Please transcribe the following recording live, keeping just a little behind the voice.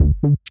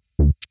Welcome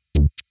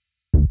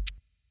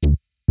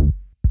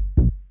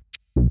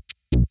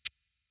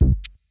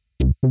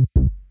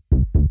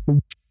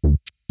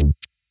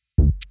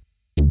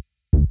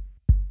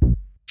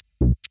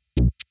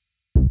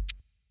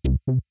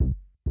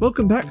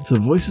back to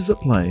Voices at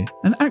Play,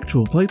 an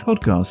actual play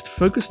podcast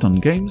focused on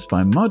games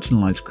by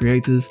marginalised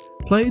creators,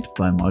 played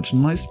by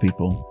marginalised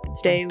people.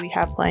 Today we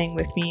have playing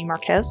with me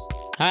Marquez.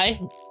 Hi,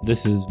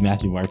 this is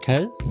Matthew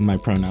Marquez. My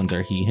pronouns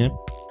are he, him.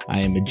 I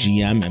am a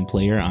GM and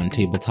player on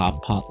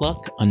Tabletop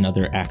Potluck,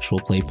 another actual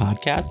play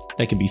podcast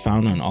that can be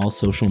found on all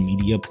social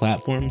media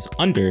platforms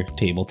under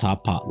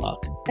Tabletop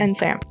Potluck. And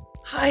Sam.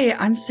 Hi,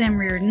 I'm Sam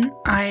Reardon.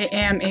 I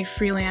am a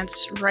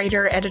freelance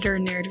writer, editor,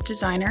 and narrative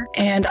designer,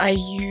 and I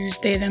use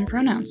they, them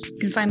pronouns. You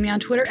can find me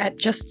on Twitter at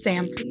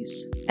justsam,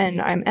 please.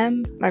 And I'm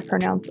Em. My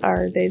pronouns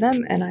are they,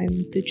 them, and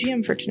I'm the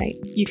GM for tonight.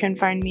 You can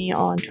find me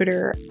on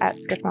Twitter at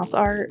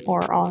SketchmouseArt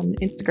or on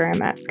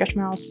Instagram at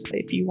SketchMouse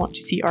if you want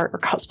to see art or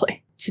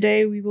cosplay.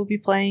 Today we will be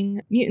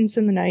playing Mutants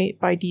in the Night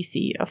by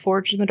DC, a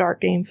Forged in the Dark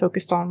game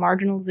focused on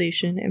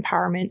marginalization,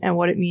 empowerment, and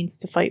what it means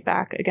to fight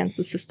back against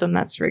the system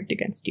that's rigged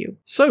against you.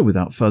 So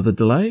without further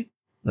delay,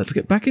 let's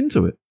get back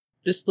into it.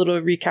 Just a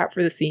little recap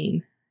for the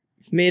scene.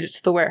 You've made it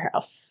to the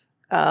warehouse.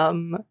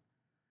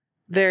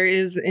 There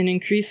is an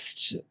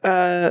increased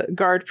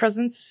guard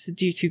presence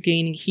due to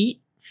gaining heat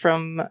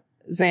from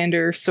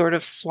Xander sort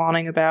of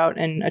swanning about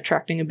and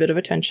attracting a bit of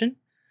attention.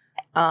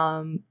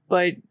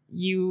 But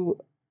you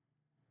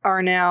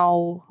are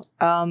now,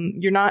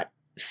 you're not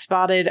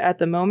spotted at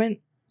the moment.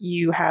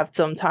 You have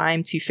some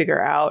time to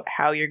figure out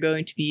how you're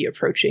going to be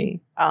approaching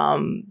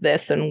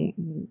this and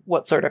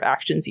what sort of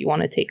actions you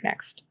want to take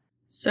next.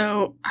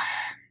 So,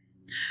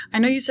 I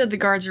know you said the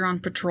guards are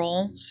on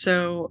patrol,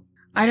 so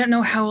I don't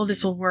know how well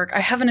this will work. I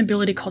have an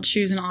ability called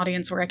Choose an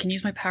Audience where I can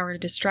use my power to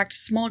distract a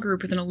small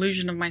group with an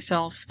illusion of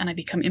myself, and I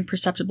become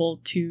imperceptible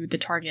to the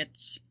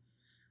targets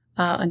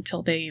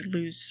until they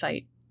lose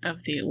sight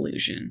of the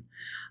illusion.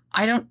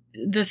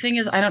 The thing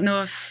is, I don't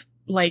know if,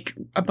 like,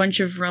 a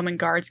bunch of Roman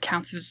guards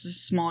counts as a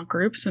small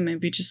group, so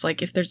maybe just,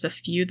 like, if there's a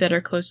few that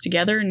are close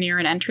together near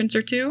an entrance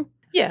or two.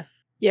 Yeah.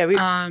 Yeah.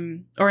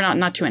 Or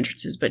not two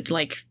entrances, but,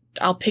 like,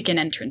 I'll pick an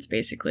entrance,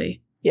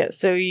 basically. Yeah,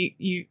 so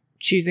you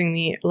choosing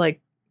the,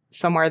 like,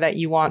 somewhere that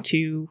you want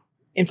to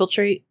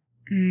infiltrate?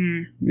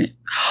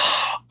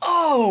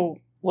 Oh!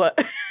 What?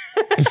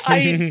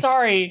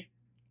 Sorry.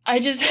 I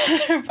just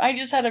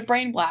had a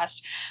brain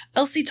blast.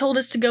 Elsie told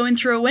us to go in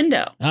through a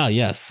window. Ah,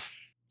 yes.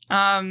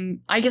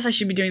 I guess I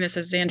should be doing this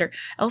as Xander.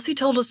 Elsie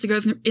told us to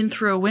go in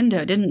through a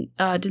window, didn't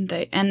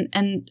they?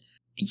 And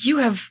you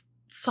have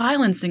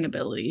silencing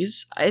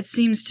abilities. It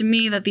seems to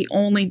me that the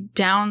only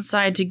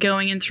downside to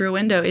going in through a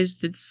window is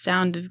the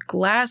sound of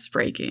glass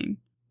breaking.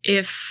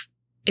 If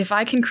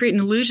I can create an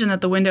illusion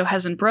that the window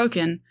hasn't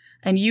broken,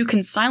 and you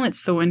can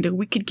silence the window,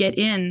 we could get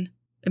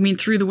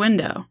through the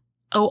window.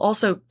 Oh,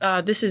 also,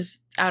 this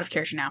is out of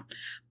character now.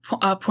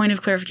 Point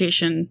of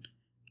clarification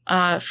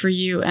for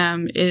you,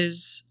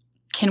 is,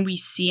 can we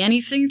see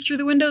anything through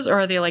the windows, or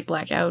are they, like,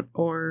 blackout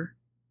or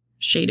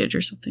shaded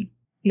or something?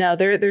 No,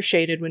 they're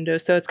shaded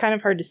windows, so it's kind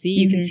of hard to see.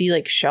 You can see,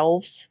 like,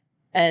 shelves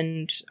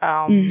and,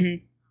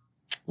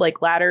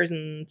 like, ladders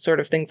and sort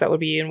of things that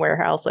would be in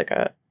warehouse,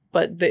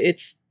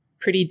 it's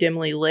pretty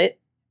dimly lit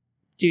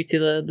due to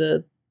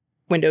the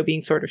window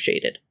being sort of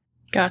shaded.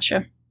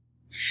 Gotcha.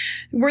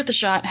 Worth a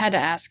shot. Had to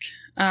ask.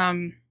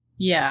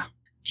 Yeah.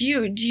 Do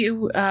you,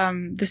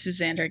 this is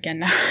Xander again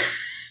now.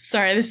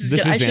 Sorry, this is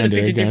good. I should have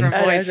picked a different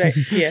voice. Right.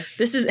 Yeah.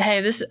 This is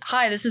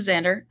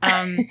Xander.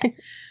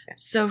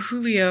 So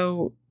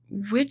Julio,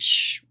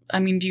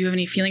 do you have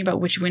any feeling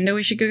about which window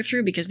we should go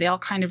through? Because they all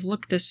kind of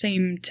look the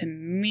same to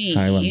me.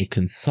 Silently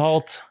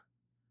consult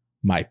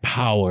my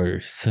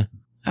powers.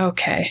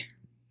 Okay.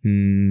 That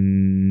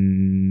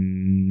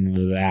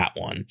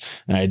one.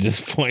 I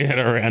just point at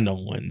a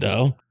random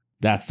window.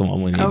 That's the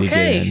one we need to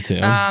get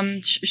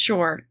into.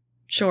 Sure.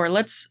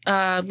 Let's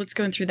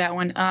go in through that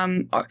one.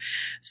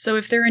 So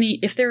if there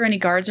are any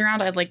guards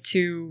around, I'd like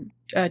to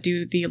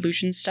do the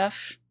illusion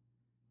stuff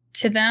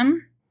to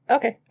them.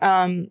 Okay.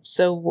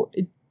 So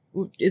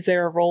is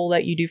there a role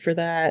that you do for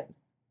that?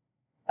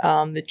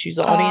 The choose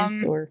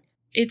audience or?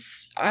 It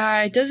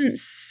doesn't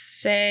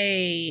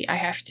say I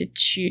have to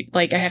choose,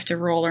 like I have to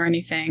roll or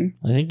anything.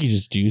 I think you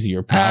just use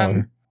your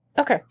power.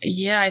 Okay.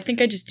 Yeah, I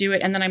think I just do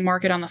it and then I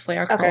mark it on the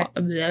flare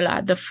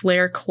the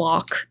flare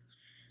clock.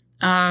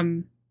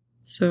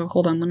 So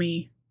hold on, let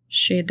me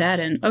shade that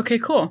in. Okay,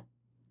 cool.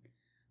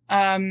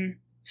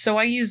 So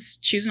I use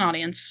choose an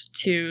audience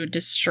to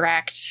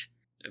distract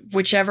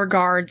whichever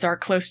guards are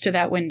close to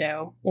that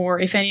window, or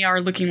if any are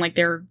looking like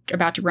they're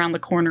about to round the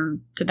corner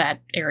to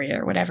that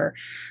area or whatever,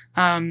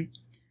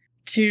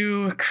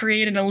 to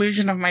create an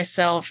illusion of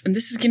myself. And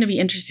this is going to be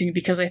interesting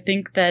because I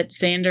think that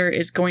Xander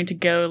is going to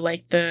go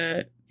like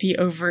the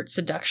overt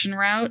seduction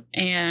route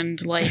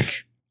and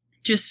like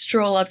just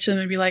stroll up to them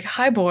and be like,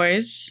 "Hi,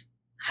 boys.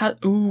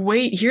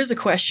 Wait, here's a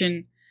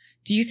question.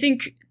 Do you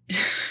think..."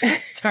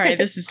 Sorry,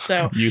 this is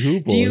so...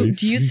 You boys.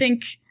 Do you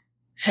think...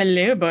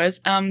 Hello, boys.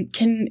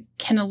 Can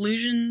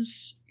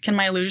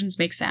my illusions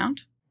make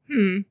sound?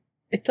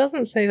 It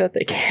doesn't say that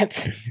they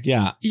can't.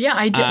 Yeah. Yeah,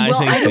 I do.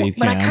 Well, I don't,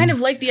 but I kind of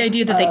like the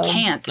idea that they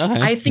can't.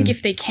 Okay. I think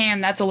if they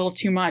can, that's a little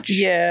too much.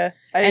 Yeah.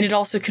 And it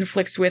also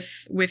conflicts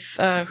with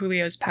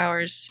Julio's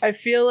powers. I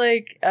feel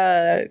like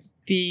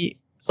the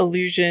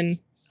illusion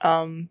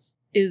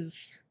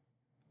is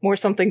more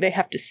something they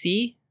have to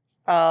see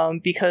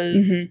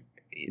because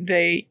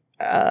it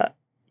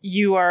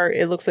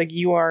looks like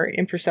you are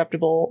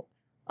imperceptible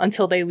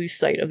until they lose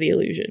sight of the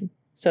illusion.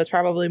 So it's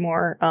probably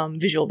more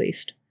visual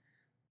based.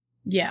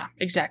 Yeah,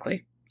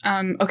 exactly.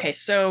 Okay,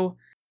 so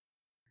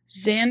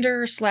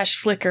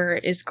Xander/Flicker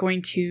is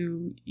going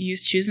to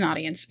use Choose an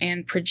Audience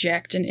and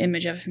project an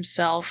image of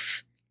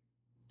himself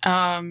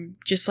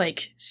just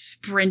like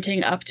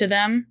sprinting up to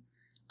them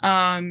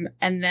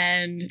and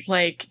then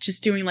like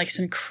just doing like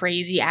some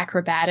crazy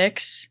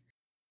acrobatics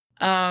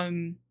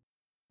and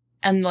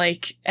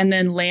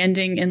then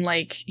landing in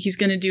like he's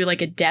gonna do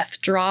like a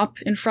death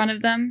drop in front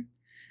of them.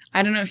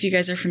 I don't know if you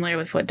guys are familiar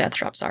with what death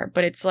drops are,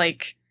 but it's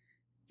like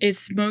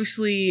if you've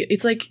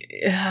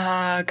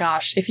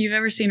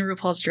ever seen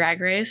RuPaul's Drag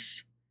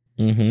Race,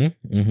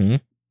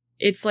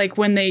 it's like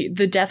when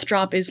the death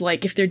drop is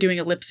like if they're doing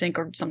a lip sync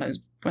or sometimes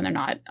when they're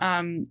not.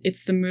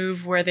 It's the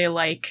move where they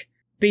like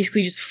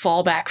basically just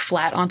fall back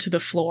flat onto the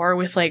floor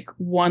with like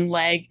one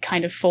leg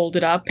kind of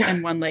folded up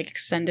and one leg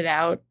extended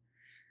out.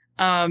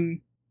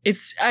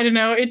 It's, I don't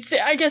know,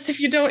 I guess if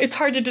you don't, it's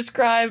hard to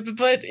describe,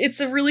 but it's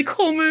a really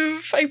cool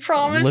move, I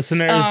promise.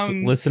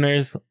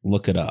 Listeners,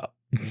 look it up.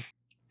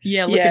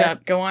 Yeah, look it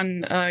up. Go on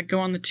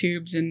the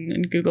tubes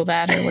and Google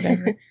that or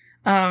whatever.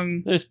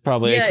 There's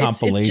probably a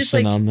compilation it's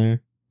like, on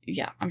there.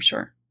 Yeah, I'm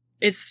sure.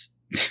 It's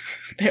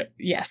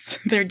yes,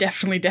 there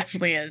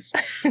definitely is.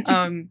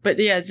 But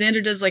yeah,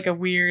 Xander does like a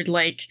weird,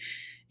 like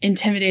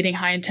intimidating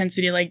high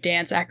intensity like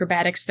dance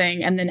acrobatics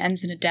thing and then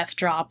ends in a death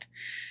drop.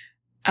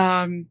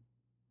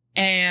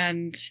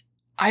 And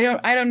I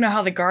don't know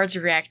how the guards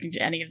are reacting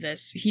to any of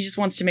this. He just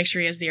wants to make sure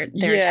he has their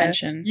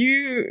attention.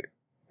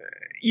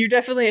 You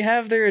definitely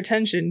have their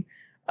attention.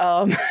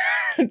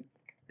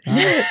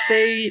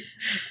 They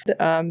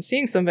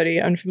seeing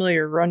somebody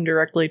unfamiliar run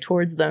directly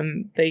towards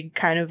them, they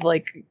kind of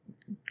like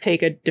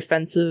take a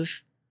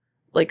defensive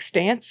like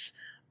stance.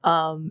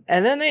 And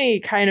then they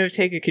kind of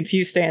take a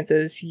confused stance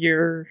as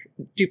your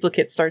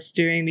duplicate starts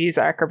doing these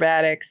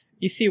acrobatics.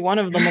 You see one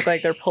of them look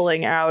like they're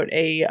pulling out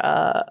a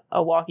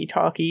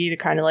walkie-talkie to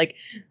kind of like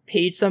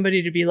page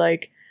somebody to be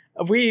like,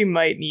 we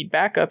might need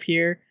backup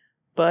here.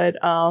 But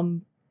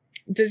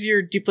does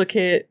your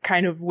duplicate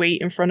kind of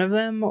wait in front of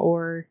them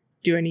or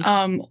do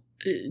anything?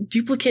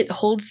 Duplicate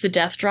holds the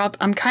death drop.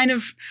 I'm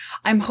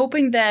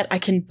hoping that I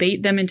can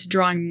bait them into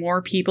drawing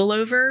more people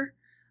over,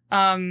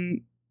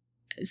 and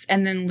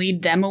then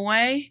lead them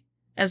away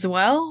as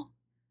well.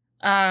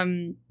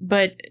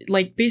 But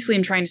like basically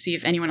I'm trying to see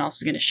if anyone else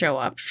is going to show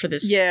up for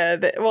this. Yeah.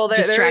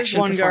 There is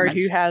one guard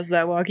who has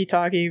that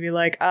walkie-talkie be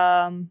like,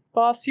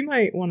 boss, you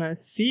might want to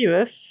see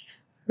this.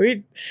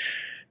 We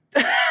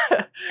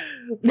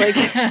like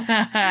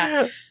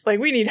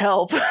we need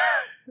help.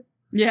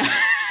 Yeah.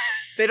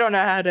 They don't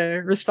know how to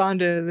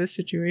respond to this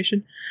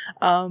situation.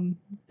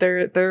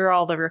 They're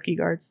all the rookie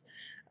guards.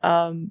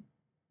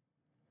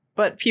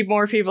 But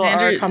more people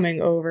are coming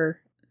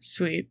over.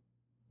 Sweet.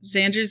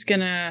 Xander's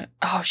gonna...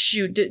 Oh,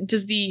 shoot.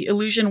 Does the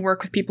illusion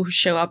work with people who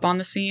show up on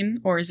the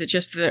scene? Or is it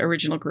just the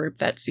original group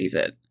that sees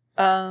it?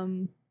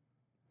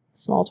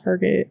 Small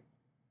target.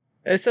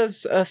 It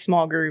says a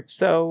small group.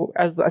 So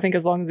as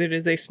long as it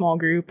is a small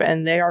group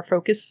and they are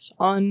focused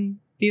on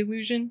the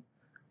illusion,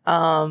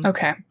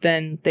 okay,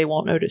 then they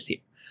won't notice you.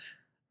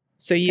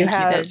 So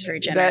that is very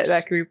generous.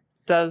 That group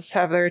does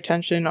have their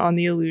attention on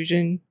the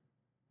illusion.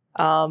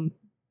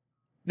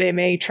 They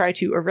may try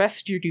to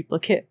arrest your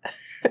duplicate.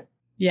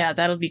 Yeah,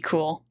 that'll be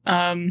cool.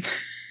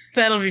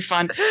 That'll be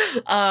fun.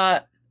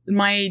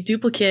 My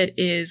duplicate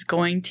is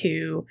going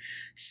to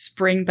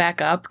spring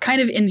back up,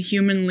 kind of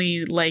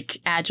inhumanly, like,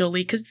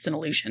 agilely, because it's an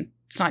illusion.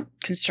 It's not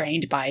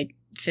constrained by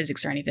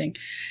physics or anything.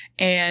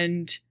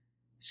 And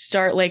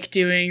start, like,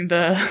 doing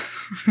the,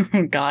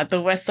 oh god,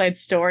 the West Side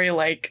Story,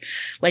 like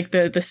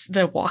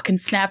the walk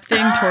and snap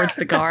thing towards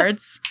the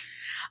guards.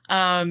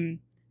 And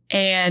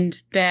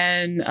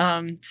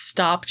then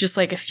stop just,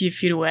 like, a few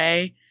feet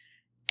away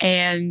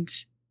and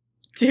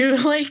do,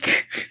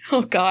 like,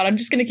 oh god, I'm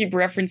just gonna keep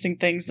referencing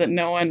things that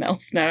no one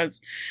else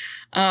knows.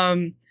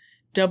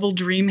 Double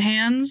dream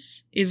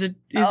hands is a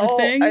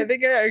thing. I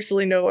think I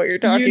actually know what you're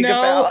talking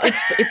about.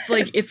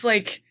 It's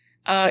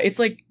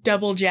like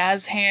double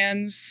jazz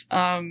hands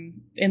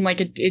in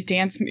like a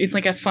dance. It's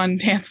like a fun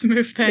dance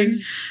move thing.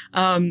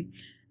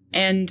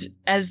 And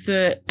as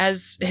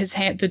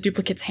the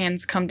duplicate's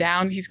hands come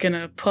down, he's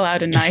gonna pull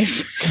out a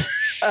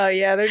knife. Oh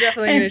yeah, they're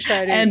definitely gonna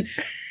try to.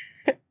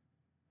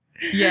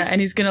 Yeah, and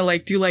he's gonna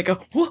like do like a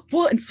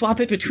what and swap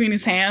it between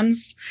his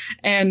hands,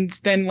 and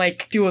then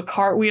like do a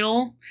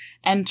cartwheel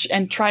and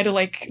try to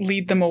like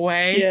lead them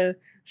away. Yeah.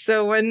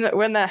 So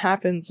when that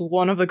happens,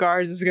 one of the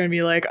guards is gonna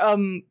be like,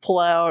 pull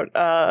out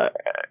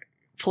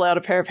pull out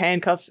a pair of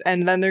handcuffs,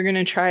 and then they're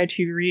gonna try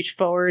to reach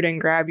forward and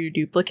grab your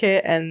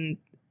duplicate,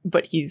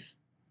 but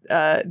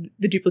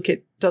the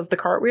duplicate does the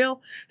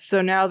cartwheel,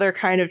 so now they're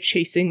kind of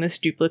chasing this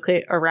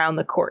duplicate around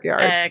the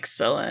courtyard.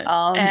 Excellent.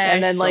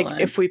 And then, like,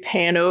 if we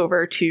pan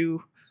over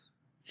to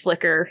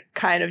Flicker,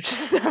 kind of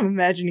just I'm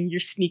imagining you're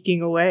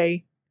sneaking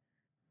away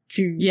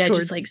towards...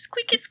 just like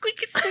squeaky,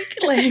 squeaky,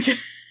 squeaky, like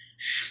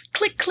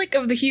click, click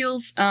of the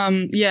heels.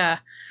 Yeah.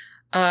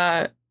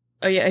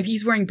 Oh yeah,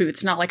 he's wearing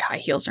boots, not like high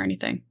heels or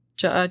anything.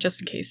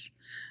 Just in case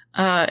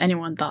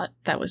anyone thought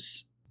that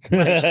was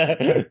what I just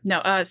said.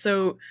 No.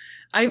 So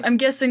I'm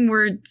guessing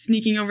we're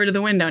sneaking over to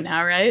the window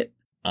now, right?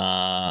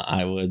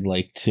 I would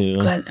like to.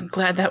 I'm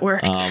glad that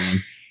worked.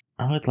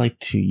 I would like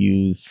to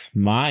use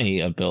my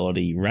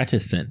ability,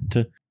 Reticent,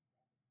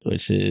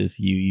 which is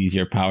you use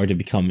your power to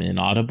become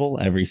inaudible.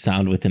 Every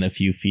sound within a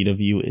few feet of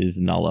you is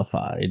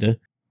nullified.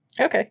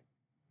 Okay.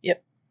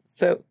 Yep.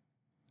 So,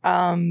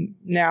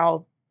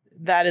 now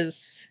that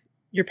is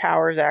your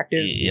power is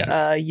active.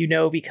 Yes.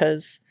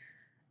 Because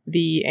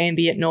the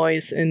ambient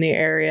noise in the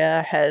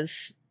area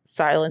has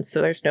silenced,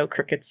 so there's no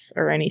crickets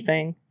or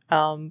anything,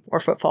 or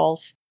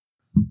footfalls.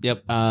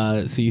 Yep.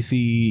 So you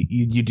see,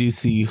 you do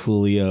see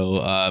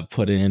Julio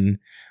put in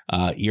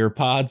ear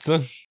pods.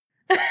 Oh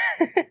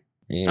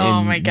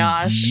my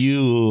gosh.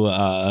 You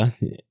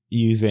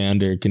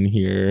Xander can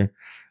hear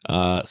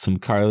some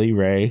Carly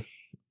Rae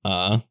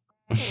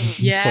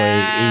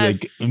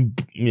yes.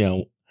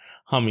 play,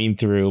 humming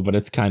through, but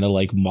it's kind of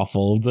like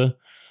muffled,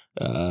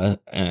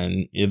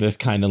 and there's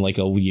kind of like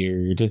a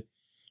weird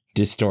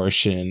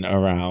distortion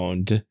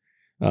around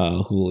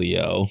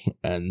Julio,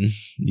 and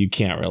you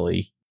can't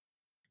really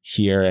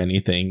hear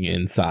anything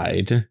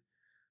inside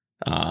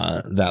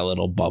that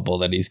little bubble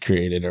that he's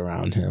created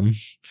around him.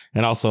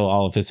 And also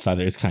all of his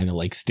feathers kind of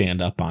like stand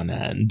up on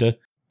end.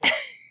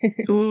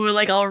 Ooh,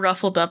 like all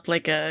ruffled up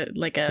like a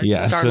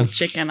yes. startled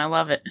chicken. I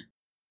love it.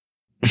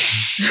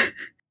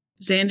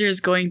 Xander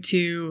is going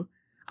to...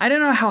 I don't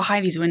know how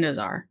high these windows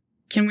are.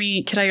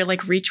 Could I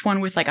like reach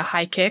one with like a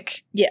high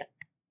kick? Yeah.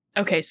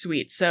 Okay,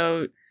 sweet.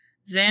 So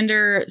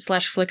Xander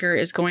 / Flicker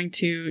is going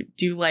to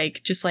do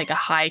like just like a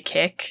high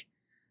kick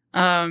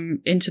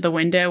into the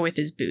window with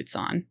his boots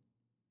on,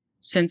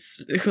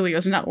 since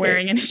Julio's not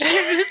wearing any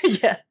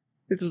shoes. Yeah,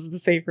 this is the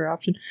safer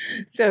option.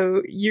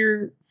 So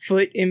your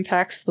foot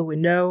impacts the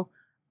window,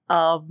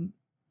 and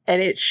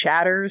it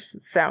shatters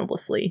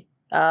soundlessly.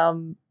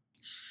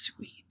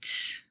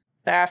 Sweet.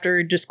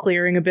 After just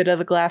clearing a bit of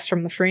the glass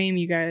from the frame,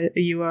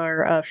 you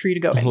are free to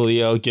go.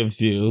 Julio gives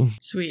you...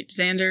 Sweet.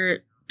 Xander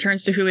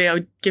turns to Julio,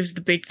 gives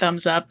the big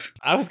thumbs up.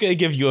 I was going to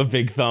give you a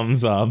big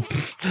thumbs up.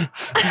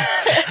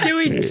 Do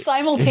we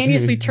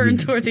simultaneously turn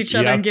towards each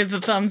other and give the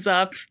thumbs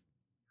up?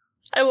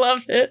 I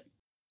love it.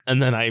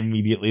 And then I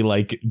immediately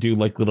do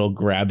little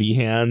grabby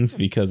hands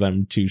because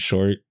I'm too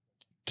short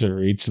to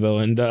reach the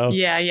window.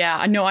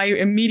 Yeah. No, I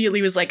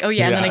immediately was like, oh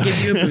yeah, and then I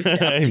give you a boost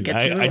up to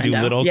get through the window. I do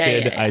little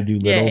kid, I do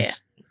little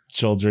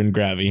children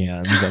grabby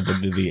hands up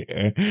into the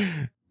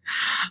air.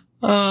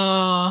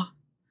 Oh,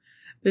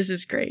 this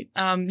is great.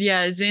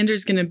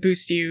 Xander's gonna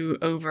boost you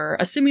over,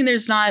 assuming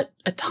there's not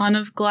a ton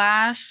of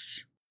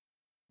glass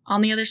on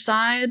the other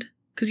side,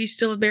 because you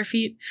still have bare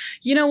feet.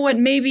 You know what?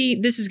 Maybe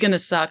this is gonna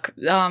suck.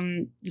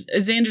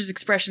 Xander's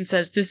expression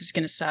says this is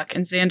gonna suck,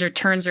 and Xander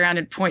turns around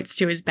and points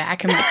to his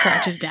back and like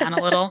crouches down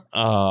a little.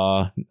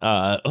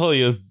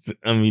 Julio's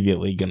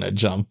immediately gonna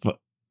jump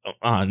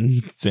on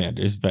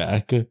Xander's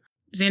back.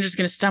 Xander's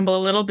gonna stumble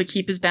a little, but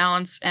keep his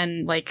balance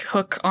and like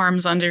hook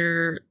arms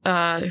under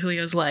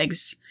Julio's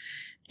legs,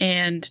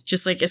 and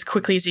just like as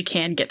quickly as he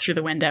can get through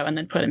the window and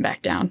then put him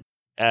back down.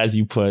 As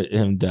you put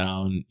him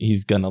down,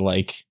 he's gonna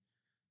like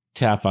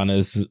tap on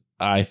his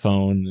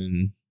iPhone,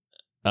 and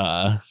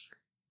the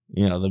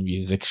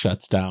music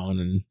shuts down,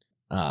 and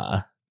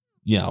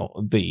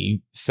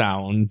the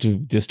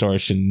sound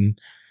distortion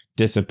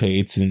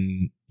dissipates,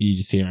 and you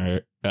just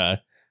hear and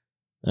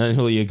then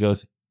Julio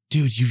goes,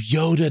 "Dude, you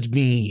yelled at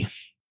me."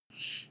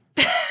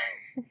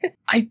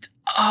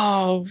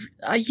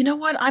 You know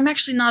what? I'm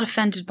actually not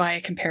offended by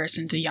a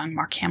comparison to young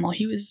Mark Hamill.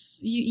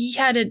 He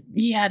had it.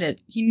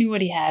 He knew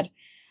what he had.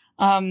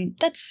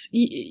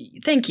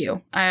 Thank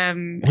you.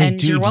 And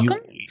dude, you're welcome.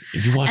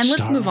 You watch and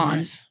let's Star move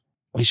Wars?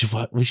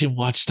 On. We should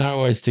watch Star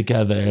Wars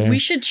together. We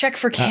should check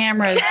for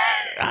cameras.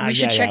 We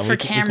should check for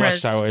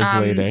cameras. We can watch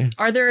Star Wars later.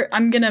 Are there?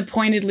 I'm gonna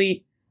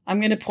pointedly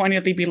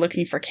be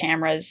looking for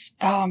cameras.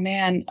 Oh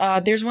man,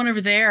 there's one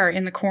over there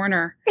in the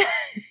corner.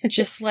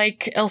 Just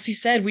like Elsie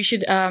said, we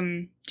should.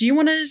 Do you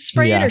want to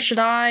spray it, or should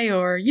I?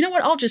 Or you know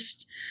what? I'll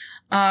just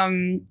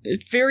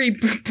very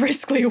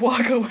briskly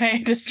walk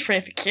away to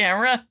spray the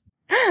camera.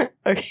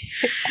 Okay.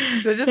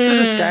 So just to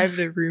describe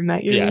the room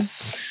that you're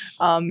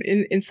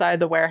in, inside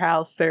the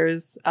warehouse,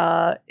 there's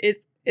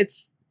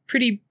it's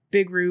pretty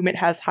big room. It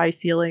has high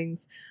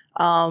ceilings,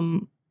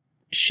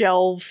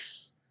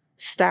 shelves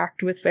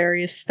stacked with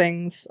various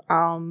things.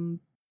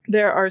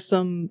 There are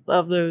some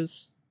of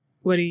those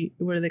what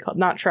are they called?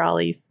 Not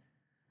trolleys.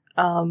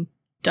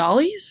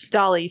 Dollies?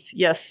 Dollies,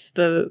 yes.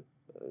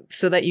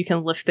 So that you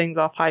can lift things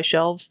off high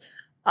shelves.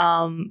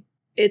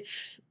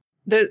 It's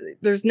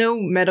there's no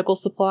medical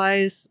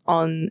supplies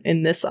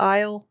in this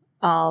aisle,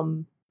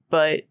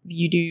 but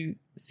you do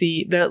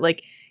see that,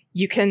 like,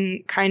 you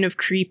can kind of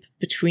creep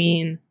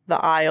between the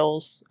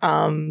aisles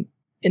in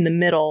the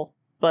middle,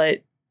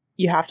 but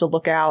you have to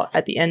look out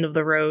at the end of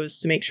the rows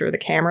to make sure the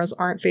cameras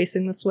aren't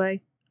facing this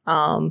way.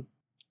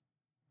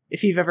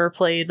 If you've ever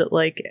played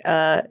like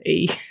I'm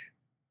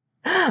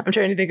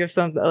trying to think of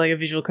something like a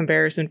visual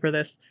comparison for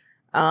this.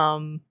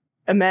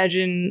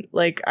 Imagine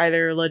like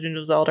either Legend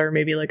of Zelda or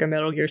maybe like a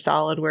Metal Gear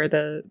Solid, where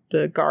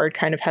the guard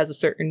kind of has a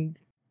certain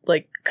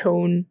like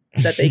cone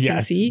that they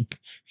can see.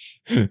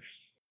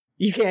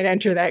 You can't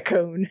enter that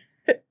cone.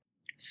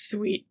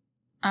 Sweet.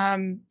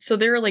 So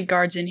there are like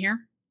guards in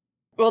here?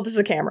 Well, this is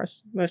the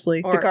cameras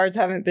mostly. The guards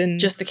haven't been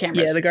just the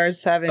cameras. Yeah, the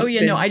guards haven't. Oh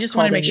yeah, no. I just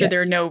want to make sure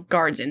there are no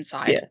guards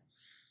inside. Yeah,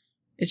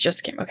 it's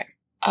just the camera.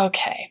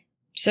 Okay.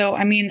 So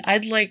I mean,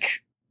 I'd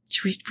like.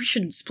 We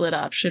shouldn't split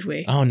up, should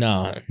we? Oh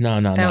no,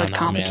 man!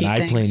 Complicate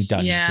I play things.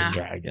 Dungeons and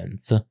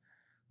Dragons.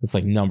 It's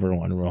like number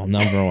one rule,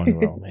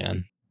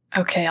 man.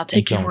 Okay, I'll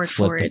take your word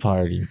for it. The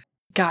party.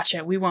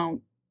 Gotcha. We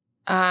won't.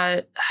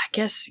 I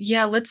guess.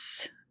 Yeah.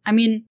 Let's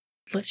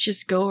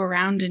just go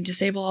around and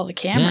disable all the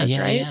cameras,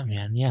 right? Yeah,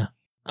 man. Yeah.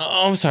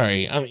 Oh, I'm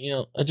sorry. I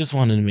just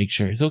wanted to make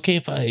sure it's okay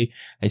if I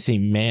say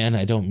man.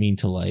 I don't mean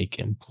to like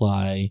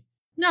imply.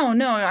 No.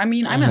 I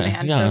mean, I'm a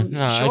man, so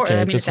sure.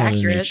 Okay, I mean, it's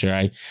accurate. Make sure.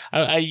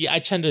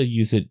 I tend to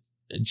use it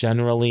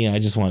generally. I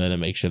just wanted to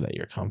make sure that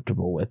you're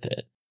comfortable with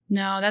it.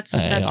 No, that's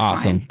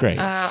awesome. Fine. Great.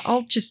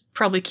 I'll just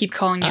probably keep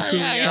calling you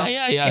Julio.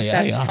 If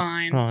that's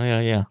fine.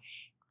 Oh yeah.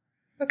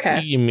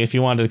 Okay. If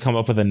you wanted to come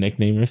up with a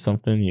nickname or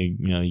something,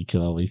 you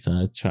could always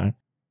try.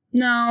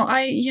 No,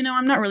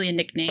 I'm not really a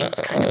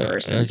nicknames kind of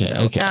person.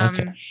 Okay. I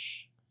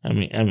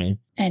mean.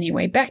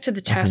 Anyway, back to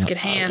the task at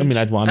hand. I mean,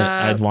 I'd want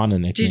a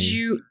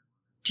nickname.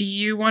 Do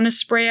you want to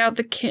spray out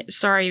the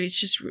sorry, it's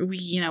just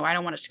I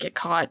don't want us to get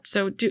caught.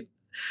 So do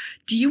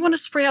you want to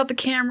spray out the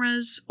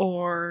cameras,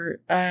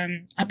 or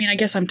I mean, I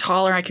guess I'm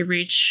taller, I could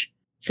reach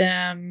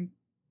them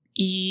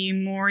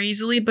more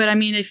easily, but I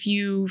mean, if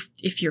you're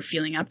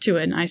feeling up to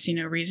it, and I see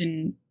no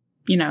reason,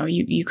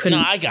 you couldn't.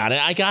 No, I got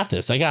it. I got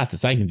this. I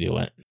can do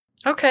it.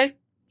 Okay.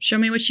 Show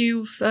me what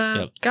you've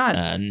got.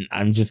 And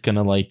I'm just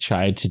gonna like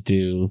try to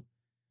do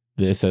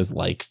this as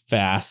like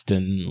fast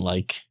and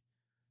like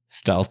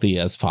stealthy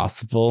as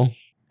possible.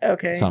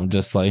 Okay. So I'm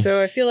just like.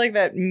 So I feel like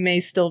that may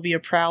still be a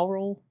prowl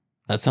roll.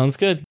 That sounds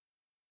good.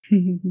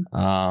 Can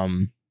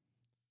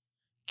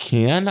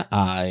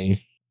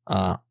I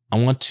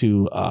want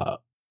to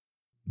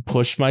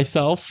push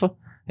myself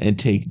and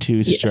take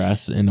 2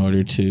 stress in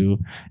order to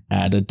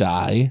add a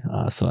die,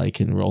 so I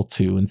can roll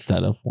 2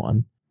 instead of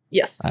 1.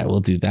 Yes. I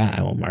will do that.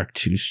 I will mark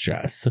 2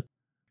 stress.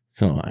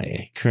 So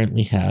I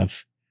currently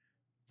have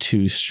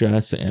 2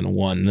 stress and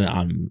 1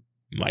 on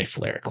my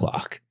flare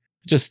clock.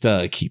 Just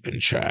keeping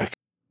track.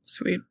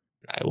 Sweet.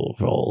 I will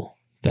roll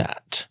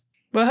that.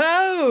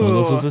 Whoa! So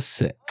this was a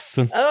 6.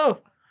 Oh,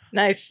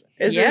 nice.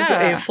 This is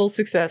a full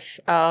success.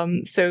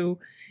 So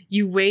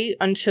you wait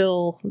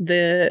until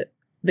the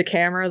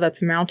camera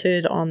that's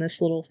mounted on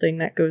this little thing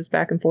that goes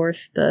back and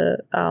forth,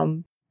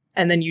 and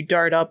then you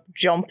dart up,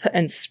 jump,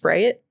 and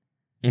spray it.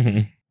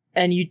 Mm-hmm.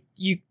 And you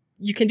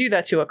can do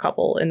that to a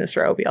couple in this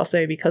row, I'll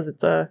say, because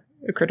it's a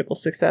critical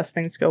success.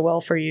 Things go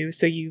well for you.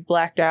 So you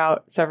blacked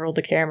out several of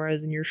the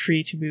cameras and you're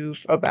free to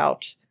move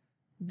about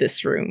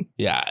this room.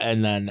 Yeah,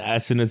 and then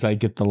as soon as I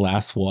get the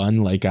last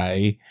one,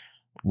 I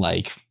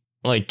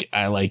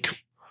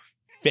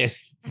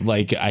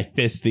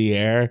fist the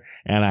air,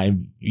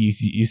 and you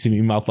see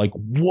me mouth like,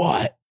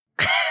 what?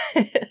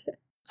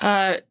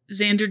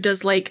 Xander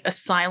does like a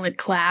silent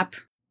clap,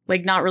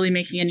 like not really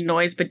making any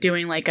noise, but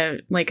doing like a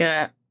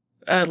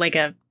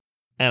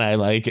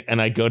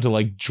and I go to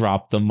like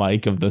drop the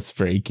mic of the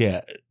spray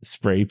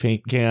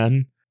paint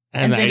can.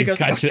 And Xander goes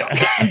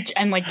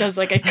and like does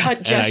like a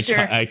cut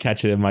gesture. I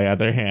catch it in my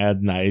other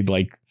hand, and I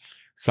like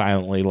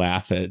silently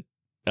laugh at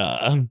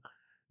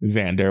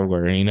Xander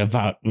worrying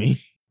about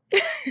me.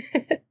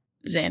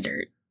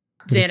 Xander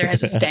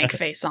has a stank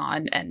face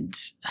on and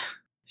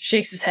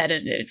shakes his head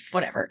and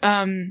whatever.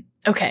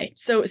 Okay,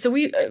 so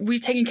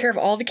we've taken care of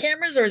all the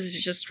cameras, or is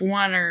it just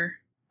one? Or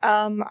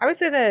I would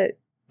say that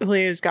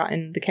Julio's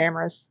gotten the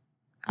cameras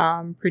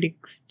pretty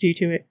due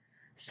to it.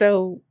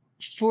 So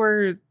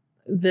for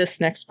this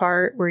next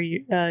part where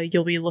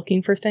you'll be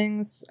looking for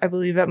things, I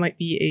believe that might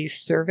be a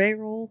survey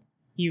roll.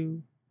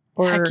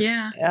 Heck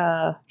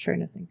yeah. Trying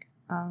to think.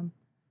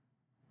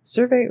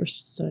 Survey or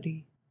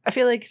study? I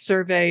feel like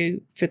survey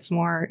fits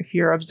more if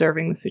you're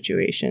observing the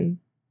situation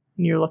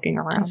and you're looking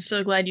around. I'm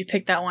so glad you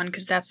picked that one,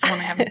 because that's the one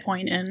I have a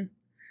point in.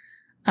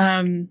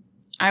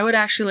 I would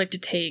actually like to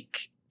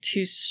take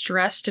 2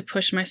 stress to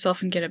push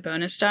myself and get a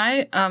bonus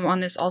die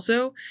on this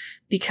also,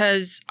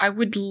 because I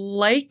would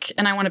like,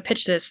 and I want to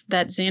pitch this,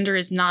 that Xander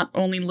is not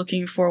only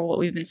looking for what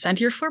we've been sent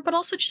here for, but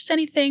also just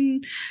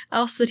anything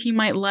else that he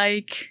might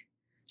like,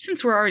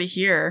 since we're already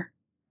here.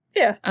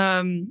 Yeah.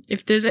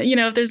 If there's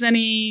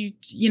any,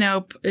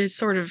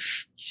 sort of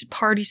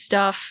party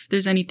stuff, if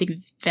there's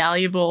anything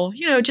valuable,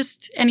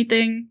 just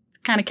anything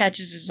kind of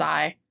catches his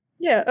eye.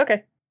 Yeah,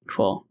 okay.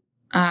 Cool.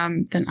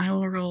 Then I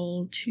will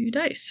roll 2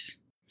 dice.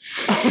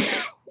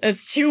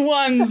 It's 2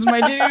 1s,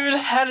 my dude.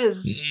 That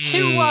is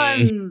 2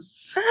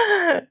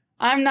 1s.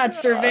 I'm not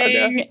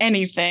surveying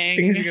anything.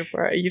 Things to go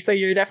for it. You say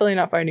you're definitely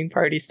not finding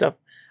party stuff.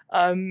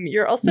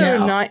 You're also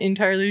not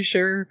entirely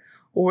sure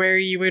where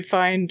you would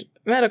find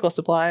medical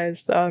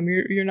supplies.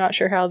 You're not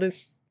sure how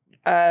this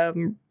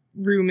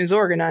room is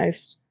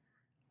organized.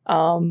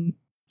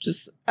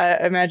 Just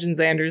imagine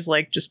Xander's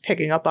like just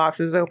picking up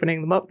boxes,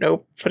 opening them up.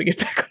 Nope. Putting it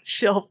back on the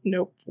shelf.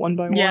 Nope. One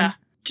by one. Yeah.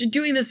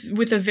 Doing this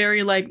with a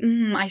very like,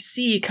 I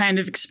see kind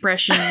of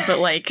expression, but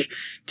like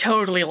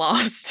totally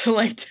lost.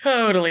 Like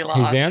totally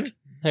lost.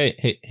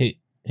 Hey,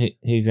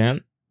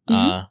 Zan.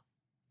 Mm-hmm.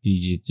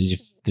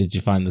 Did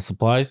you find the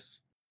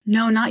supplies?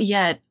 No, not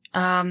yet.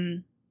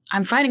 I'm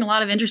finding a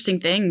lot of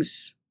interesting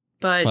things,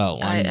 but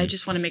I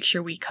just want to make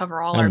sure we cover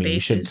all our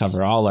bases. We should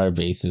cover all our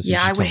bases.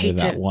 Yeah, I would hate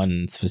that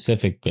one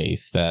specific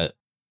base that.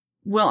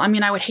 Well, I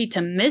mean, I would hate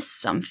to miss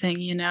something,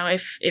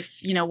 if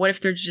what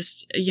if there's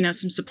just,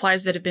 some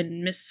supplies that have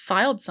been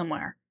misfiled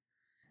somewhere?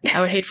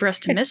 I would hate for us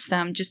to miss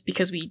them just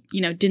because we,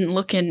 didn't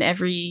look in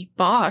every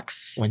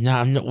box. We're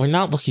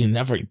not looking in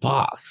every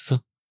box.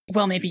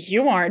 Well, maybe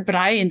you aren't, but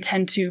I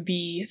intend to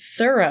be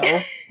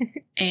thorough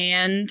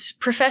and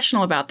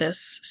professional about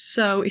this.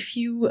 So if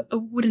you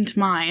wouldn't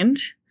mind,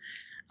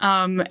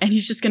 and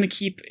he's just going to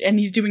keep, and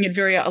he's doing it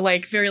very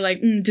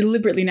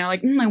deliberately now,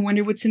 like, I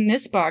wonder what's in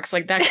this box,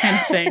 like that kind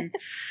of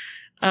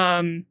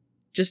thing.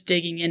 Just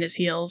digging in his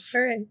heels.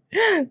 All right.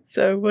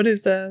 So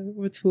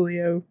what's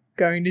Julio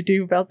going to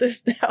do about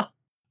this now?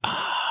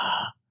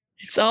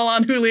 It's all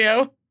on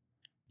Julio.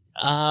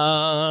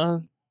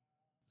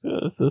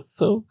 It's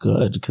so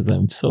good because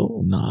I'm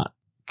so not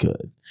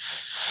good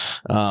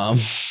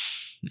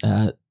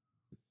at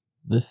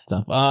this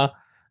stuff.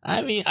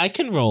 I mean, I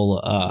can roll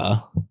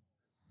a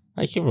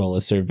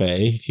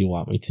survey if you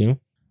want me to.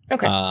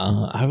 Okay.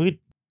 I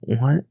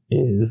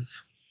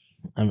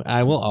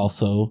will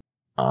also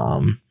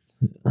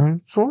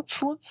so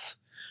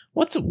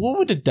what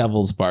would a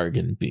devil's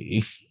bargain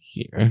be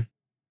here?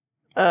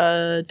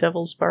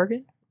 Devil's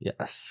bargain?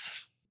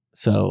 Yes.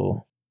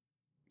 So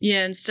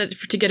yeah,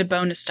 to get a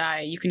bonus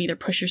die, you can either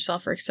push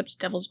yourself or accept a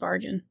devil's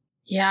bargain.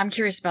 Yeah, I'm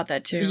curious about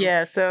that too.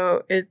 Yeah,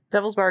 so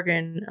devil's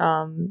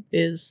bargain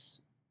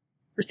is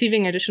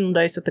receiving additional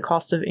dice at the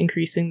cost of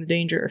increasing the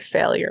danger of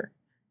failure.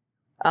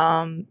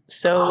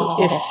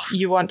 If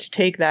you want to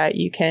take that,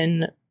 you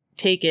can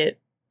take it,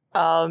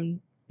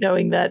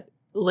 knowing that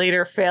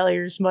later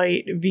failures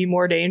might be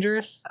more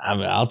dangerous. I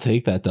mean, I'll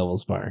take that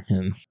devil's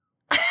bargain.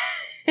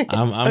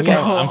 I'm Okay.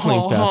 I'm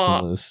playing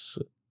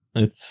Pessimist.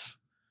 It's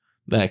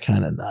that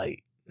kind of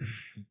night.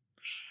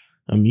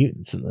 A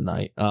Mutants in the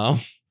night.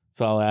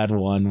 So I'll add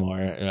one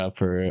more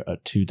for a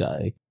 2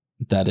 die.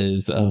 That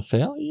is a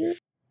failure.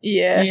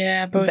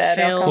 Yeah, both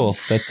fails.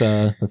 Cool.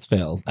 That's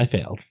failed. I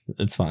failed.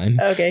 It's fine.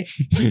 Okay.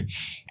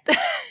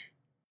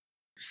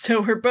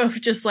 So we're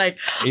both just like,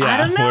 I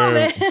don't know,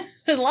 man.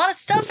 There's a lot of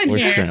stuff in here.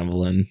 We're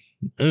scrambling.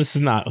 This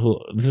is not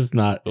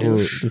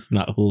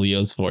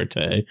Julio's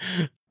forte.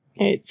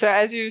 Okay, so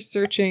as you're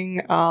searching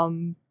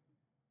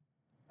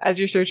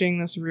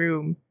this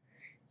room,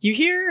 you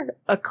hear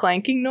a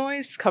clanking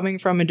noise coming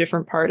from a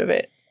different part of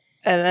it.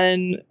 And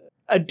then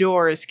a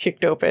door is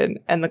kicked open,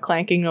 and the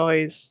clanking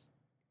noise,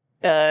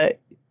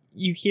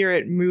 you hear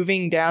it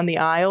moving down the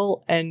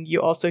aisle, and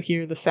you also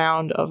hear the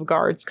sound of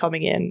guards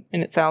coming in,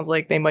 and it sounds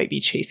like they might be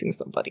chasing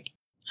somebody.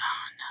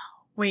 Oh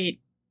no.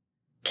 Wait.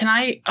 Can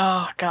I?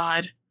 Oh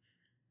god.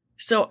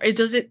 So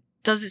does it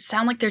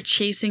sound like they're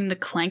chasing the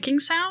clanking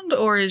sound,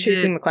 or is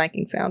chasing the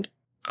clanking sound?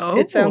 Oh,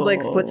 it sounds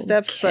like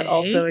footsteps, okay. but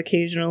also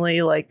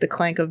occasionally like the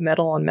clank of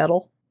metal on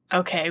metal.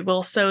 Okay,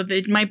 well, so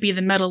it might be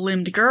the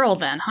metal-limbed girl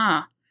then,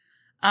 huh?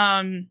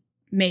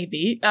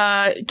 Maybe.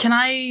 Can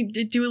I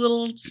do a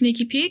little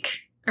sneaky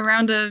peek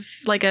around a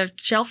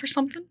shelf or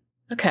something?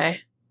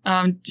 Okay.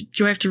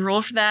 Do I have to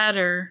roll for that,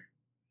 or?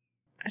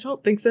 I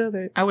don't think so.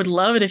 I would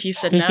love it if you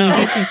said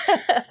no.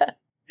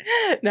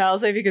 No, I'll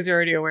say because you're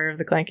already aware of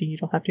the clanking, you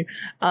don't have to.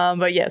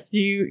 But yes,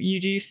 you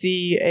do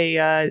see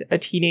a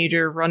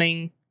teenager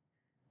running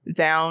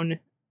down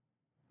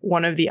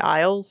one of the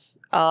aisles.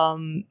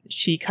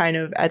 She kind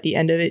of, at the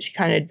end of it, she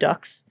kind of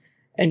ducks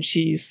and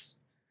she's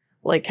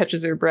like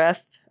catches her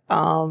breath.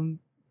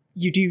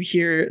 You do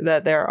hear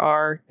that there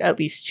are at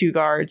least 2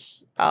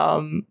 guards.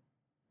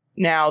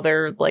 Now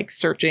they're like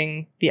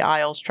searching the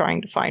aisles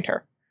trying to find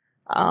her.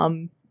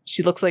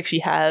 She looks like she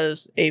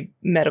has a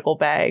medical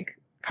bag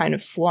kind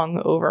of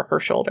slung over her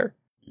shoulder.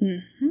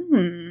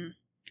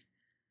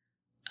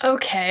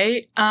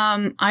 Okay.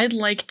 I'd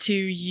like to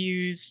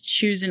use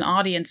choose an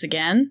audience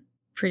again.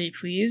 Pretty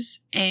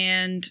please.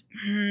 And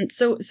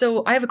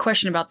so I have a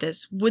question about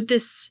this. Would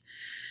this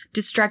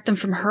distract them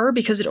from her?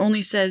 Because it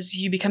only says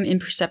you become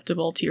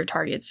imperceptible to your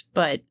targets,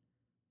 but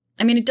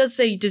I mean, it does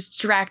say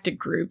distract a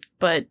group,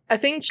 but I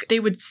think they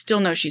would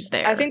still know she's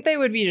there. I think they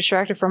would be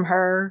distracted from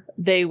her.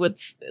 They would,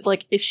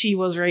 like, if she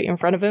was right in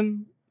front of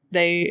him,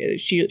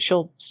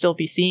 she'll still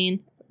be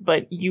seen,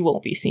 but you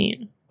won't be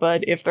seen.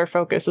 But if their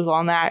focus is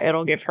on that,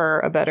 it'll give her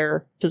a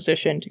better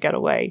position to get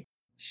away.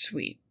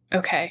 Sweet.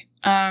 Okay.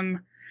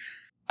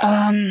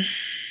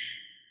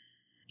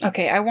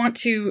 Okay,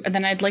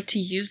 I'd like to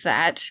use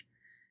that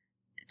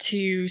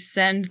to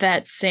send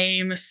that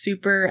same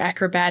super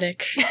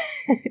acrobatic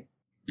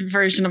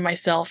version of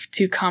myself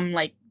to come,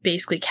 like,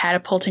 basically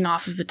catapulting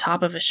off of the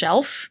top of a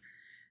shelf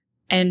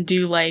and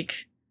do,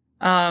 like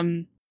a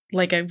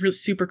real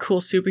super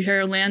cool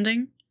superhero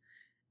landing,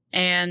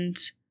 and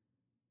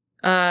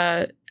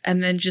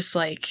then just,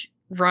 like,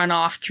 run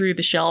off through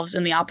the shelves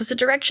in the opposite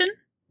direction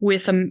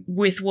with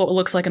what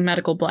looks like a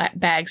medical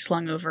bag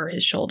slung over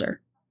his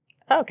shoulder.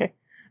 Oh, okay.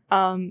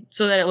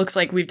 So that it looks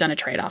like we've done a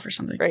trade-off or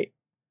something. Right.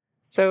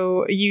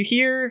 So you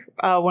hear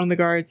one of the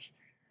guards,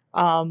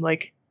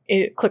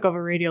 click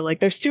over radio, like,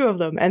 there's 2 of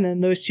them, and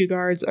then those 2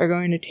 guards are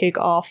going to take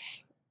off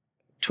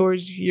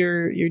towards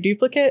your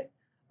duplicate.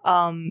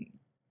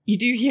 You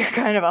do hear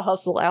kind of a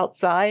hustle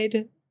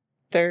outside.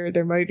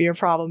 There might be a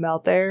problem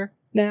out there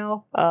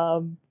now,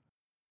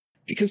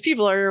 because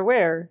people are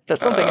aware that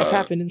something has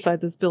happened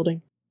inside this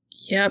building.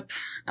 Yep.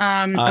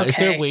 Okay. Is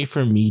there a way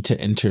for me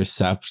to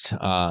intercept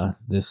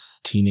this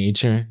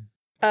teenager?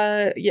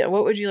 Yeah,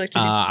 what would you like to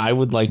do? I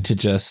would like to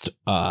just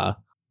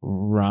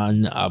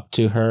run up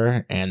to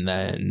her, and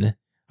then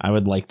I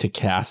would like to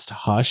cast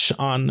Hush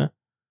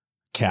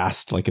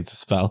like it's a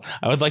spell.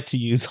 I would like to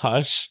use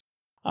Hush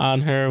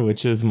on her,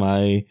 which is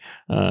my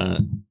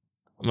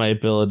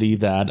ability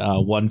that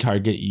one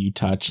target you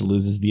touch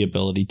loses the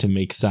ability to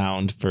make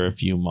sound for a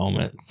few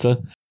moments.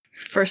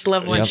 First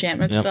level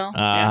enchantment spell.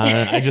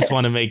 I just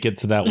want to make it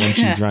so that when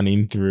she's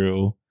running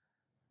through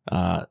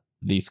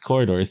these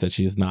corridors that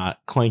she's not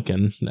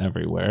clanking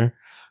everywhere.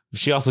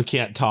 She also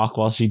can't talk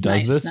while she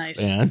does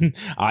this, and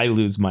I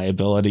lose my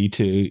ability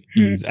to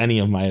use any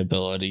of my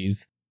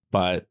abilities,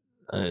 but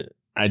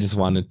I just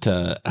wanted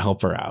to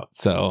help her out.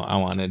 So I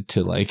wanted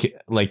to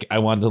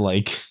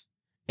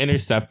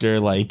intercept her,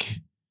 like,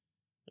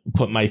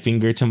 put my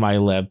finger to my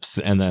lips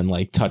and then,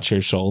 like, touch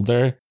her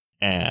shoulder,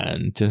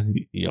 and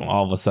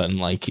all of a sudden,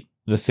 like,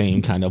 the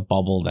same kind of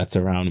bubble that's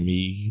around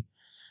me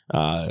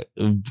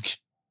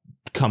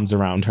comes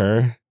around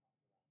her,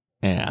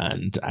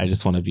 and I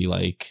just want to be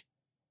like,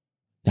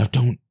 now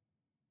don't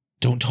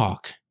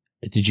talk.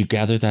 Did you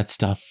gather that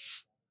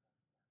stuff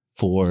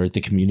for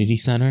the community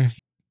center?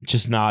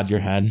 Just nod your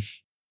head.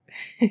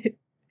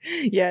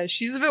 Yeah,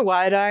 she's a bit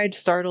wide-eyed,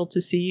 startled to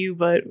see you,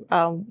 but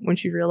when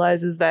she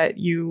realizes that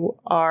you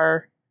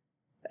are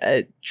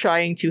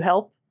trying to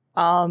help,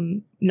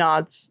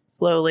 nods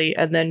slowly,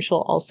 and then she'll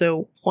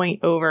also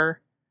point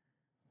over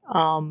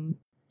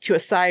to a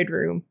side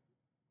room,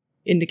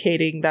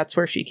 indicating that's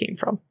where she came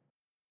from.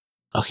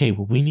 Okay,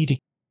 well, we need to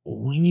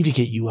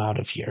get you out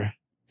of here.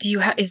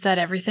 Is that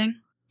everything?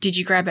 Did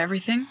you grab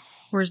everything?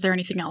 Or is there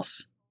anything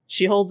else?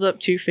 She holds up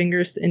 2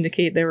 fingers to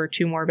indicate there were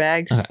 2 more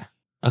bags.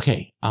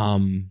 Okay,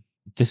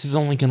 this is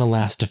only gonna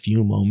last a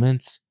few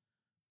moments,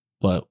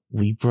 but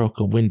we broke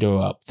a window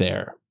up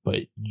there,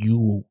 but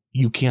you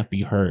can't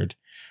be heard,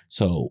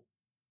 so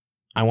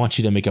I want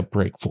you to make a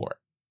break for it.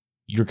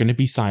 You're gonna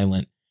be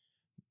silent.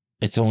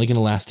 It's only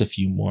gonna last a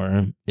few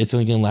more. It's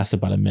only gonna last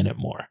about a minute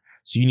more,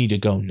 so you need to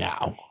go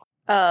now.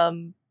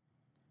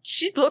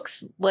 She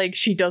looks like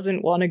she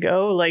doesn't want to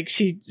go. Like,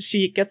 she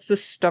gets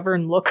this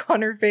stubborn look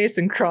on her face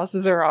and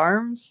crosses her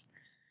arms,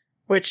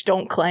 which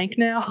don't clank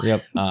now.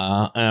 Yep.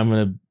 And I'm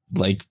gonna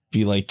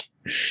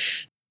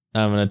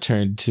I'm gonna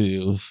turn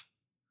to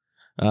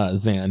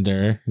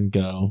Xander and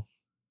go,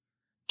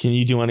 can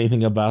you do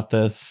anything about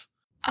this?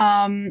 Do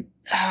I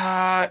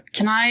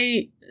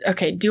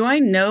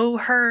know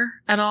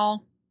her at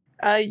all?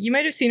 You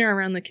might have seen her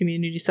around the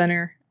community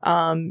center.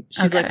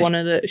 She's Okay. like one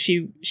of the,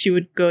 she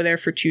would go there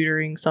for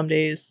tutoring some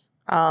days.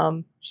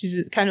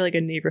 She's kind of like a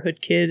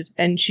neighborhood kid,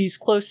 and she's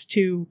close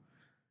to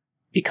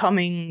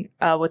becoming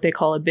what they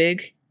call a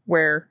big,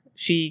 where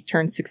she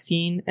turns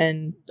 16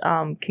 and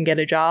can get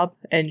a job,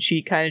 and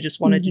she kind of just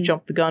wanted to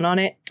jump the gun on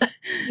it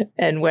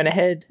and went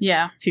ahead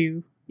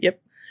to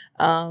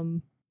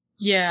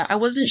Yeah, I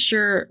wasn't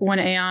sure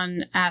when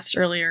Aeon asked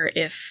earlier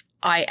if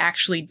I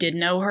actually did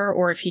know her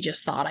or if he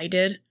just thought I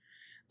did.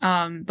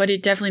 But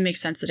it definitely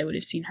makes sense that I would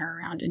have seen her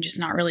around and just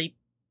not really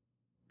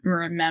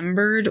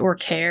remembered or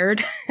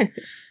cared.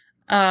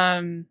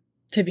 To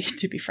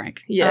be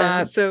frank.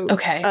 Yeah.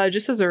 Okay.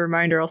 Just as a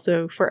reminder,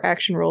 also for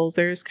action rolls,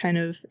 there's kind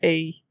of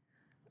a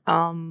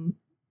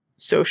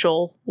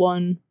social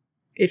one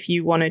if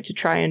you wanted to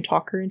try and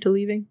talk her into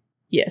leaving.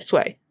 Yeah,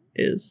 sway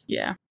is.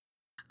 Yeah.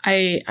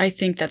 I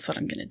think that's what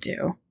I'm gonna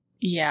do.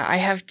 Yeah, I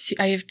have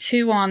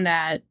two on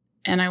that,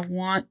 and I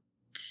want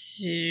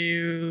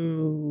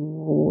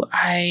to.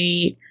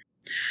 I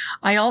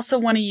also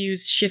want to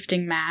use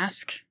Shifting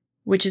Mask,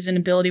 which is an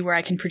ability where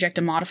I can project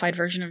a modified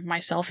version of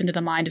myself into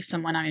the mind of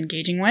someone I'm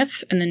engaging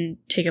with, and then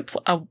take a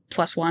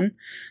 +1.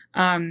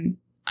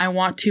 I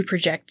want to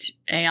project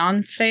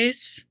Aeon's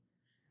face.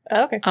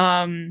 Okay.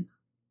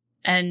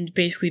 And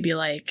basically be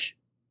like,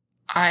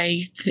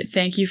 I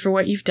thank you for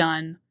what you've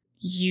done.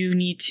 You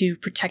need to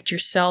protect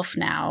yourself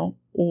now,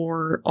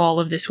 or all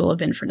of this will have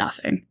been for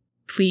nothing.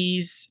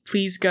 Please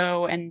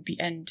go and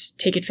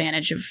take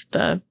advantage of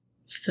the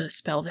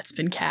spell that's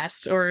been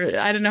cast. Or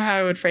I don't know how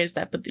I would phrase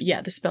that, but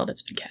yeah, the spell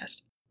that's been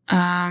cast.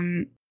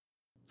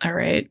 All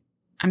right.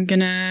 I'm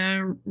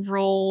gonna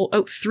roll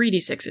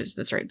 3d6s.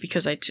 That's right,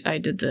 because I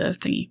did the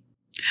thingy.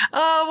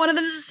 Oh, one of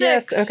them is a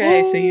 6. Yes,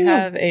 okay, so you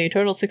have a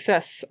total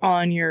success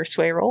on your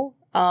sway roll.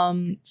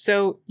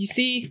 So you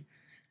see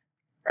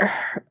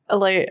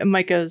like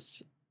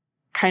Micah's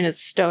kind of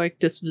stoic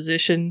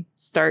disposition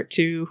start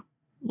to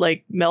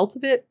like melt a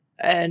bit,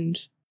 and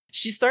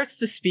she starts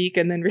to speak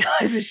and then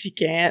realizes she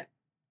can't,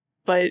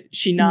 but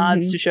she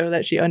nods to show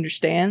that she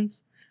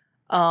understands.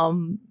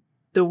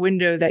 The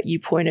window that you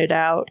pointed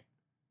out,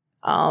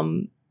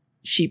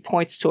 she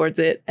points towards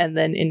it and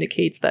then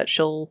indicates that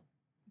she'll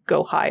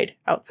go hide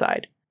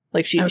outside.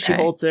 Like she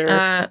holds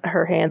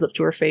her hands up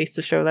to her face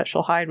to show that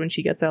she'll hide when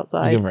she gets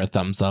outside. I give her a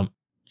thumbs up.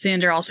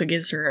 Xander also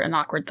gives her an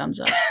awkward thumbs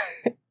up.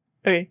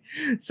 Okay,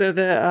 so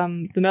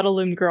the metal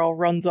limbed girl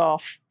runs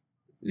off,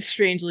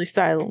 strangely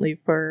silently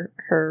for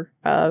her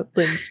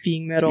limbs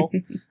being metal.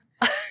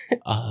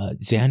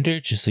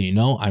 Xander, just so you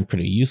know, I'm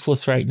pretty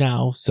useless right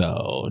now,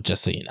 so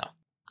just so you know.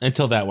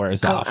 Until that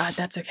wears off.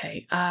 That's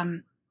okay.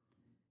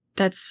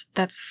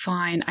 That's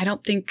fine. I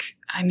don't think,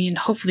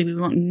 hopefully we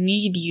won't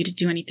need you to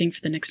do anything for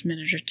the next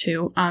minute or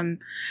two. Out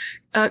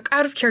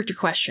of character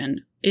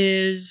question,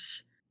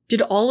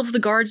 did all of the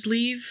guards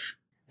leave?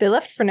 They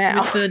left for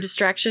now. With the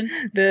distraction?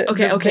 But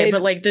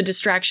like the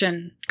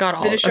distraction got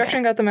all... The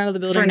distraction got them out of the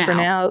building for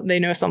now. They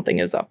know something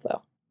is up,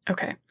 though.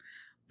 Okay.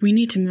 We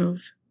need to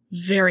move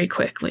very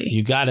quickly.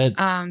 You got it.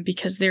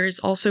 Because there is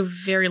also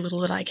very little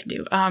that I can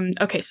do.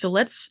 Okay, so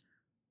let's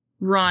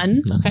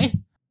run. Okay.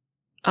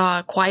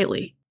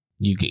 Quietly.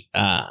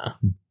 I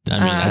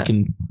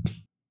can...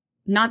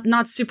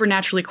 Not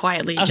supernaturally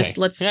quietly, okay. Just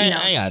let's,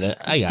 I got it.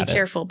 Let's be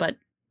careful, but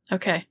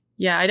okay.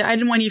 Yeah, I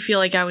didn't want you to feel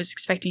like I was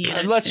expecting you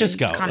to... let's just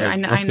go. Connor, I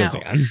know.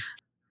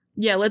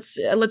 Yeah, let's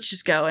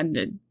just go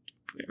and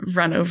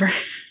run over.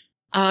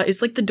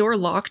 Is like the door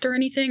locked or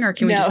anything, or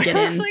can we just get in?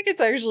 It looks like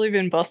it's actually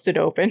been busted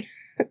open.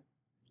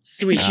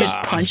 Sweet, she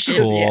just punched it.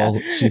 Cool. Yeah.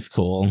 She's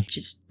cool.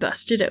 Just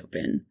busted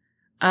open.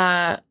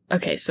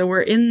 Okay, so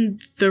we're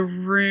in the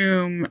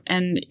room,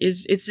 and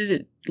is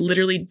it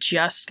literally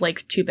just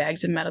like 2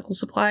 bags of medical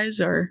supplies,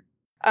 or?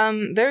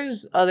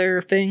 There's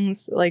other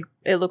things, like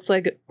it looks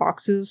like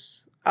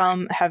boxes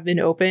have been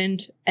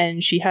opened,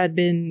 and she had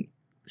been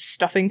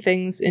stuffing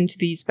things into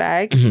these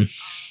bags.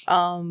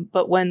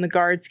 But when the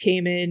guards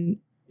came in,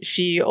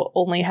 she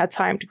only had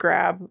time to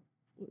grab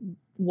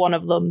one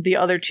of them. The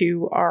other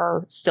 2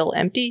 are still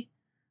empty.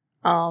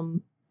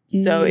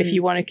 So if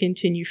you want to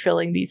continue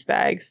filling these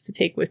bags to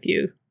take with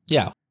you.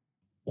 Yeah,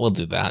 we'll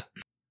do that.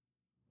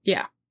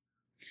 Yeah.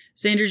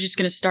 Xander's just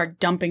going to start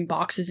dumping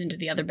boxes into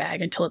the other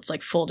bag until it's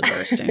like full to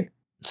bursting.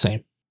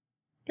 Same.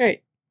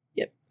 Right.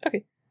 Yep.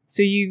 Okay.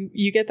 So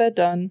you get that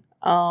done.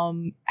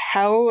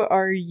 How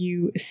are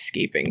you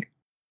escaping?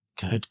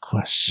 Good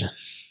question.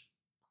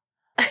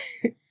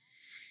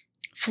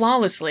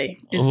 Flawlessly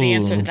is the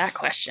answer to that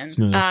question.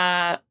 Smooth.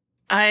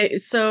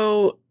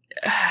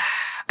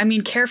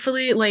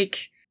 Carefully,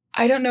 like,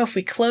 I don't know if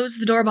we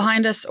closed the door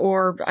behind us,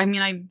 or,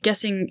 I'm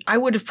guessing I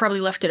would have probably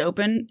left it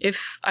open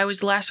if I was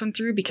the last one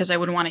through, because I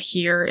would want to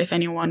hear if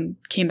anyone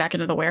came back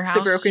into the warehouse.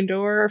 The broken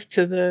door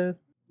to the...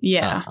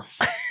 Yeah.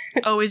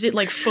 Oh, is it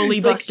like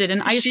fully busted?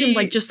 And I assume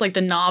like just like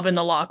the knob and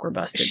the lock were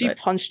busted. She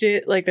punched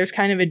it, like there's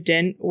kind of a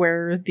dent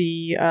where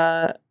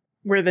the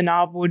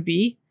knob would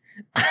be.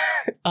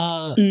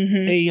 Micah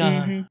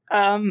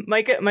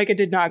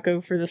did not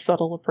go for the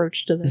subtle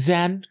approach to this.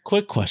 Zan,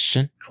 quick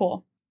question.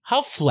 Cool.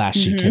 How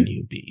flashy can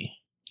you be?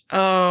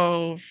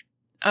 Oh,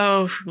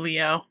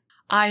 Leo.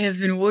 I have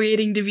been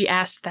waiting to be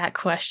asked that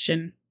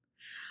question.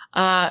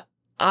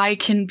 I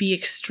can be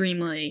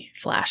extremely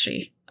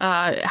flashy.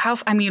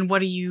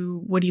 What are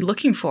you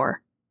looking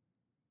for?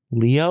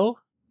 Leo?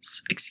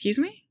 Excuse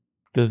me?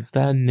 Is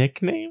that a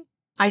nickname?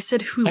 I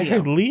said Julio. I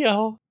heard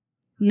Leo.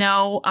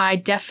 No, I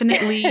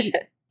definitely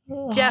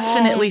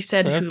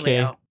said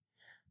Julio.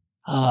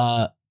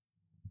 I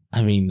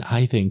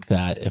think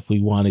that if we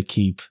want to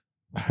keep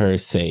her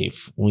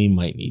safe, we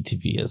might need to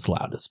be as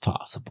loud as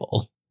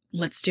possible.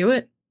 Let's do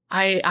it.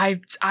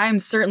 I'm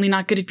certainly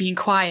not good at being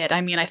quiet.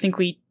 I think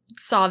we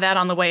saw that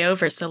on the way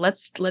over, so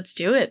let's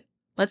do it.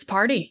 Let's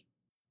party.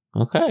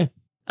 Okay.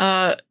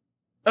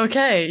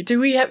 Okay. Do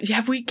we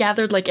have we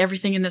gathered like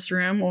everything in this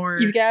room, or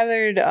you've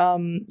gathered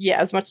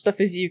as much stuff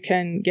as you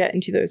can get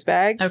into those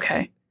bags.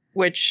 Okay.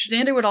 Which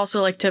Xander would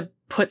also like to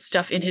put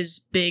stuff in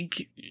his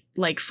big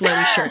like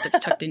flowy shirt that's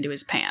tucked into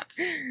his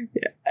pants.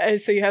 Yeah.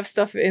 So you have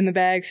stuff in the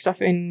bag,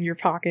 stuff in your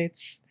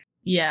pockets.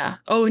 Yeah.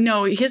 Oh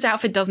no, his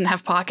outfit doesn't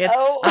have pockets.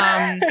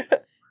 Oh.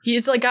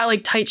 He's like got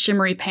like tight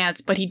shimmery pants,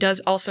 but he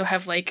does also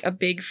have like a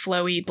big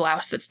flowy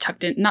blouse that's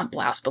tucked in, not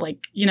blouse, but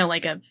like,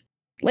 like a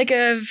like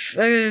a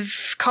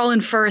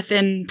Colin Firth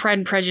in Pride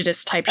and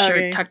Prejudice type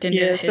shirt tucked into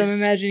his so I'm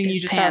imagining you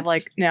just pants. have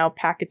like now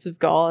packets of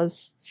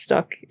gauze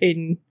stuck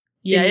in.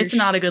 Yeah, it's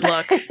not a good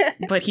look,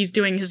 but he's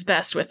doing his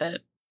best with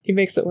it. He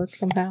makes it work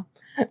somehow.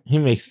 He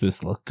makes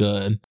this look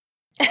good.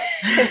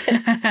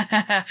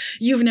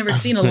 You've never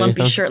seen a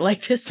lumpy shirt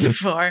like this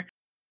before.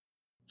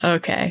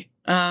 Okay.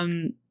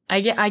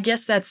 I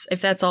guess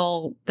if that's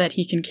all that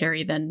he can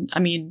carry, then I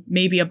mean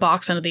maybe a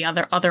box under the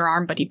other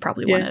arm, but he'd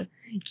probably want to.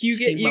 You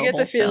get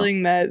the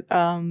feeling that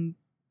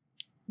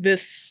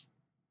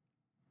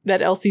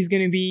that Elsie's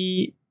going to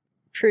be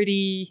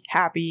pretty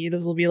happy.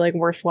 This will be like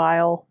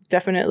worthwhile.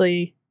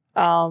 Definitely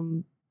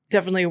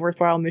a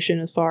worthwhile mission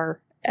as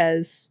far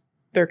as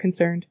they're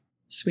concerned.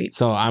 Sweet.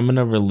 So I'm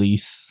gonna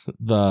release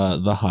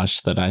the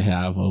hush that I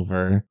have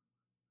over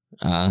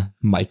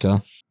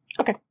Micah.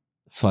 Okay.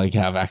 So I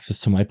have access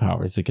to my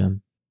powers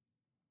again.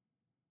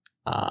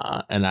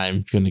 And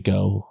I'm gonna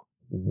go.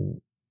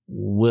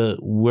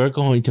 We're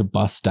going to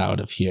bust out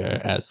of here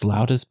as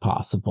loud as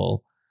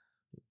possible.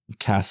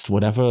 Cast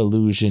whatever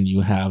illusion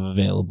you have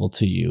available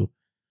to you,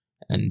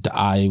 and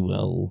I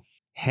will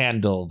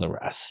handle the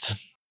rest.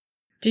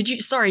 Did you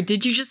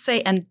just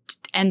say and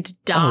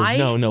die?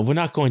 Oh, no, we're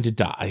not going to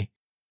die.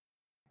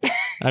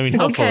 I mean,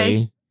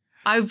 hopefully.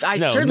 Okay. I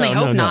certainly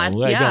hope not.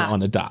 I don't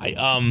want to die.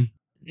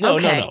 No.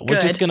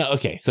 We're just gonna.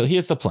 Okay, so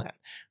here's the plan.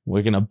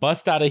 We're gonna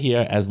bust out of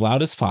here as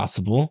loud as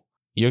possible.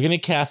 You're gonna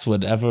cast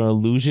whatever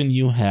illusion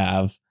you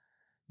have,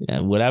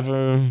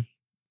 whatever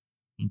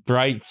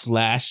bright,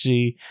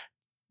 flashy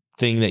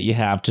thing that you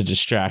have to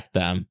distract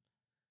them,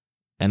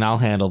 and I'll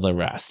handle the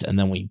rest. And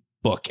then we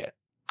book it.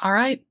 All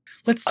right,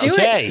 let's do it.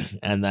 Okay,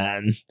 and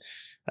then,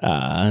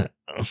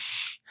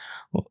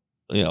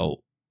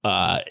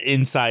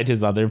 inside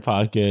his other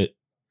pocket,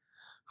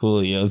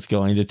 Julio's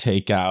going to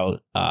take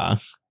out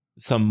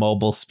some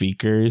mobile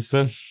speakers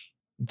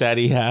that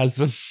he has,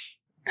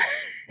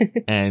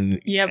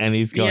 and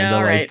he's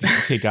going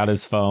to take out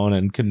his phone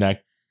and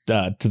connect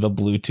to the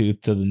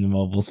Bluetooth to the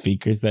mobile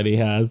speakers that he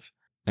has,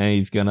 and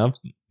he's gonna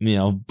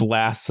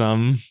blast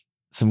some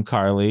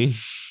Carly.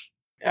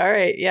 All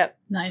right. Yep.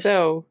 Nice.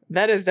 So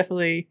that is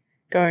definitely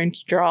going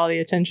to draw the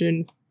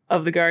attention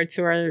of the guards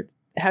who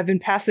have been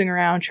passing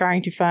around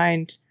trying to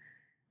find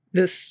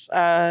this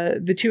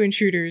the two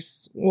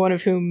intruders, one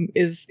of whom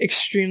is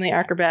extremely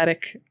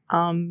acrobatic.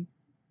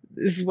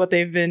 This is what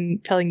they've been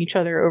telling each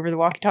other over the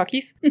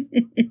walkie-talkies.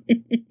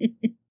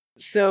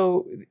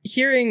 So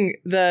hearing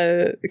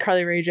the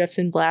Carly Rae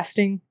Jepsen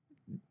blasting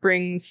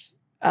brings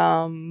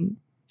I'll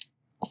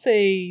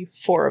say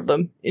 4 of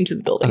them into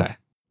the building.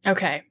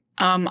 Okay.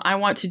 I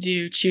want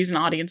to choose an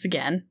audience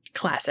again.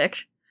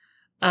 Classic.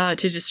 To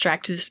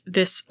distract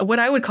this what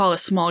I would call a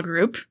small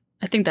group.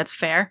 I think that's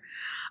fair.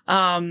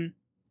 And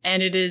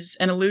it is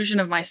an illusion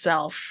of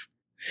myself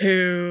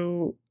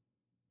who,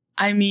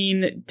 I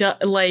mean,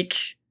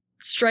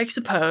 strikes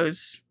a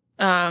pose,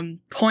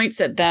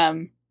 points at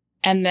them,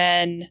 and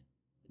then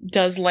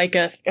does like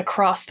a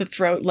across the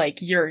throat, like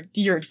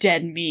you're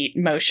dead meat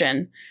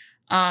motion.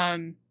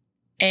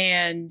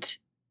 And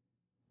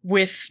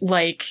with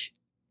like,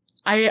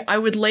 I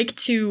would like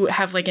to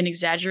have like an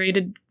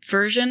exaggerated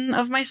version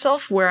of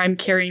myself where I'm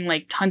carrying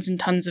like tons and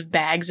tons of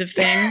bags of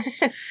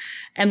things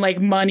and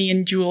like money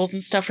and jewels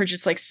and stuff are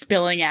just like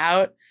spilling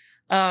out.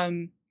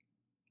 And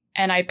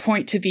I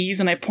point to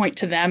these and I point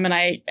to them and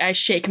I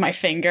shake my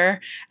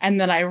finger and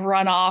then I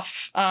run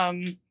off.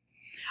 We're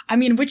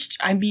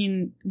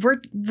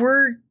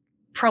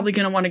probably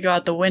going to want to go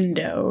out the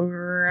window,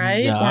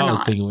 right? No, or I was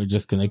not? thinking we're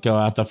just going to go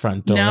out the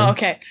front door. No,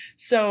 okay.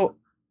 So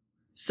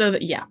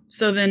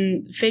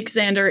then fake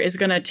Xander is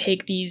going to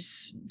take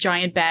these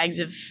giant bags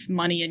of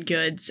money and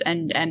goods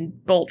and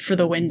bolt for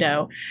the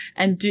window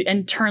and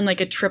turn like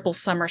a triple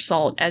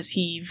somersault as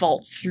he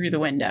vaults through the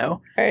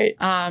window. All right.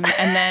 And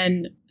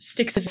then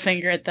sticks his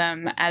finger at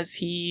them as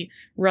he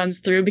runs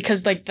through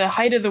because like the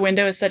height of the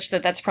window is such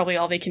that that's probably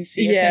all they can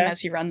see of him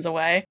as he runs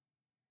away.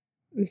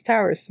 This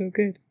tower is so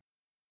good.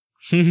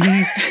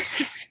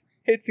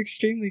 It's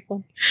extremely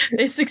fun.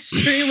 It's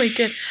extremely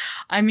good.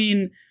 I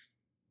mean,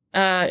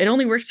 it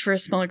only works for a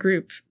small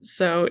group,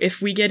 so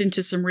if we get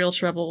into some real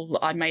trouble,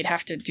 I might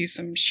have to do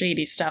some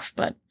shady stuff,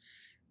 but,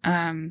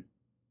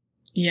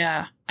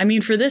 yeah. I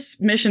mean, for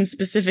this mission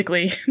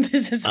specifically,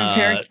 this is a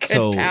very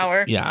good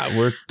power. Yeah,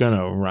 we're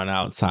gonna run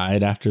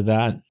outside after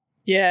that.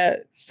 Yeah,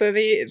 so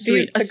the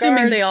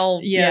assuming guards, they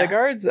all... the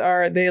guards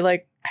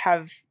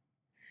have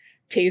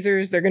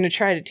tasers. They're gonna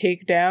try to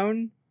take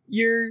down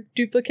your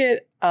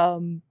duplicate.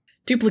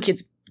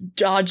 Duplicate's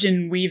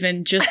dodging,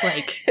 weaving, just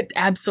like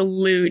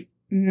absolute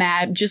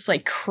mad, just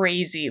like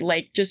crazy,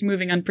 like just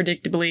moving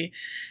unpredictably.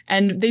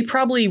 And they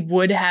probably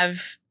would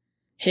have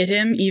hit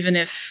him even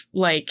if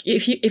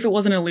it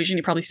wasn't an illusion,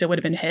 he probably still would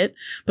have been hit.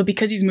 But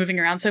because he's moving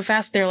around so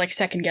fast, they're like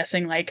second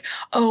guessing, like,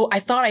 oh, I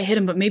thought I hit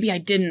him, but maybe I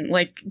didn't.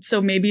 Like, so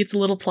maybe it's a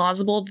little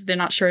plausible that they're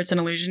not sure it's an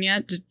illusion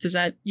yet. Does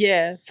that?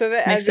 Yeah. So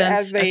that make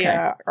sense? As they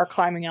are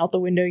climbing out the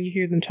window, you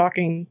hear them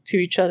talking to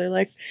each other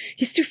like,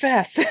 he's too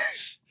fast.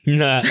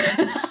 Nah.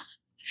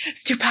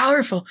 It's too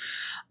powerful.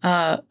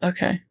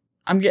 Okay.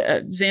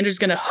 Xander's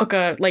gonna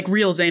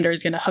real Xander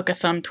is gonna hook a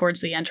thumb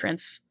towards the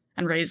entrance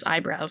and raise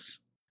eyebrows.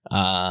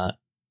 I'm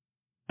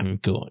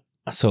good.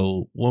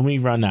 So when we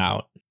run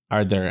out,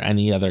 are there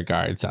any other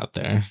guards out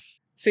there?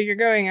 So you're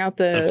going out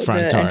the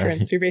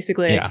entrance. You're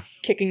basically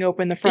kicking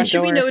open the front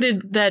door. It should be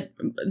noted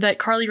that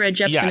Carly Rae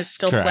Jepsen is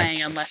still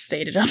playing unless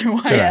stated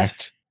otherwise.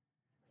 Correct.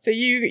 So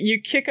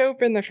you kick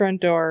open the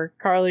front door,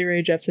 Carly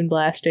Rae Jepsen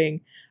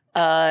blasting.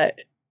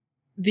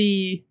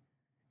 The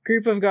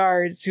group of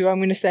guards, who I'm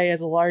going to say is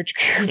a large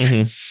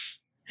group,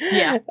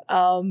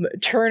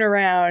 turn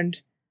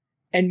around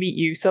and meet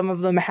you. Some of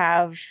them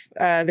have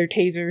their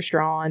tasers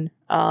drawn.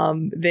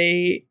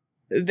 They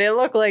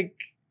look like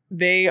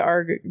they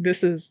are.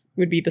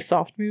 Would be the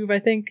soft move, I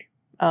think,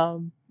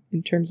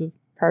 in terms of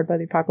Powered by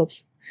the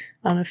Apocalypse.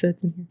 I don't know if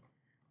that's in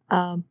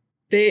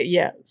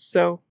here.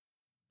 So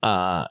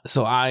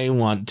I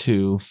want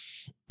to,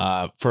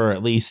 for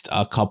at least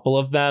a couple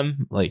of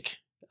them,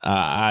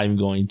 I'm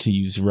going to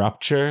use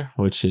Rupture,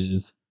 which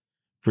is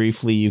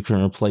briefly you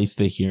can replace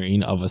the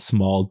hearing of a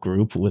small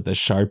group with a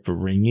sharp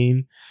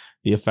ringing.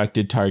 The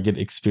affected target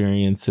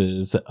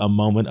experiences a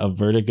moment of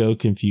vertigo,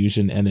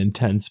 confusion, and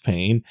intense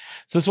pain.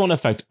 So this won't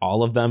affect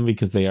all of them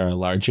because they are a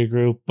larger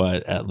group,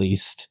 but at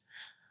least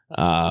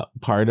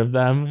part of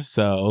them.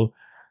 So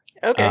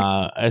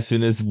as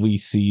soon as we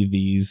see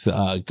these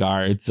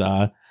guards,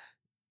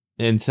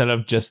 instead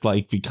of just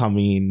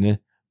becoming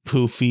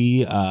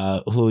poofy,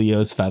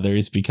 Julio's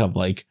feathers become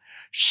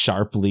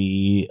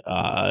sharply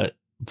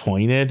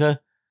pointed,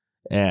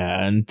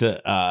 and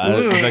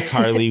the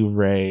Carly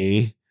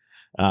Rae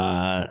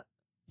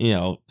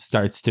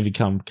starts to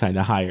become kind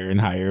of higher and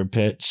higher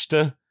pitched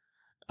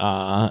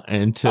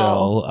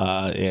until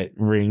it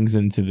rings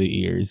into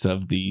the ears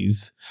of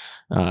these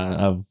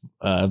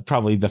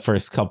probably the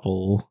first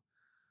couple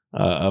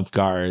of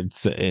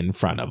guards in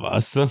front of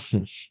us.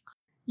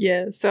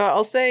 Yeah, so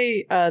I'll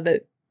say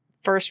that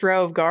first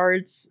row of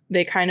guards,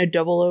 they kind of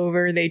double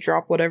over, they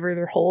drop whatever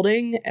they're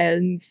holding,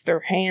 and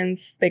their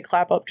hands, they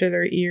clap up to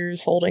their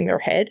ears holding their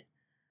head.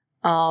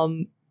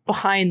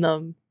 Behind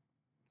them,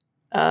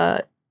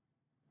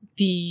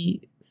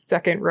 the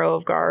second row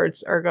of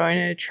guards are going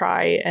to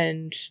try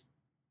and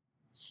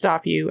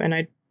stop you,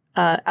 and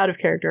out of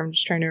character, I'm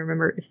just trying to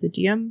remember if the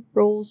DM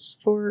rolls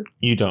for...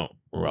 You don't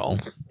roll.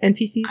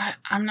 NPCs?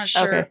 I'm not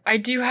sure.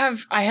 Okay.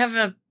 I have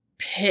a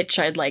pitch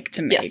I'd like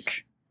to make.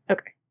 Yes.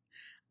 Okay.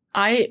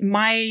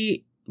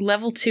 My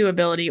level 2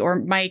 ability, or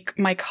my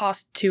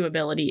cost 2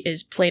 ability,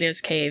 is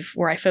Plato's Cave,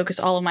 where I focus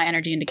all of my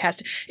energy into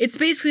casting. It's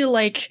basically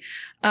like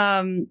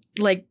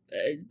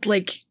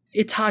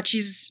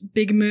Itachi's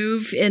big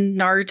move in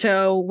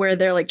Naruto, where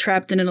they're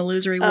trapped in an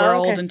illusory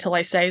world until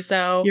I say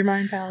so. Your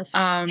mind palace.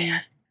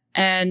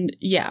 And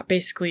yeah,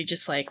 basically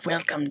just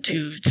welcome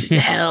to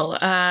hell.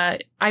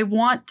 I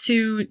want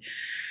to.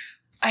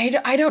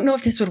 I don't know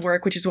if this would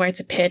work, which is why it's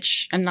a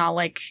pitch and not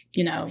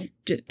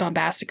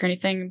bombastic or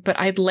anything, but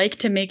I'd like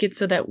to make it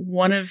so that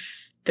one of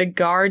the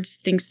guards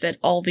thinks that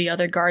all the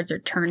other guards are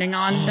turning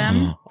on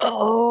them.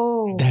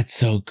 Oh. That's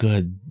so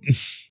good.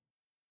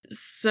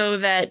 So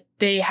that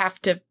they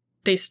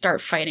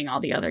start fighting all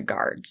the other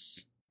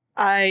guards.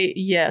 I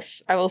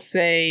will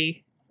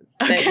say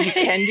that you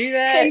can do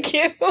that. Thank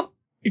you.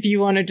 If you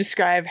want to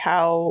describe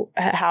how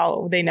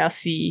they now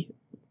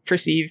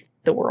perceive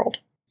the world.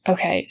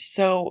 Okay,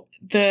 so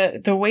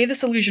the way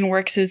this illusion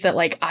works is that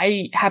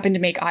I happen to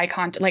make eye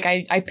contact.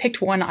 I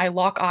picked one, I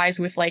lock eyes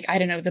with I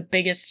don't know, the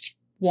biggest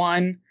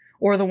one,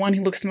 or the one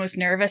who looks the most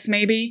nervous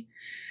maybe,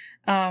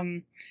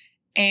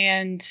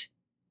 and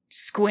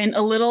squint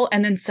a little,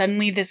 and then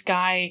suddenly this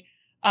guy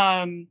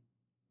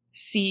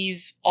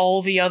sees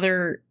all the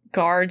other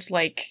guards,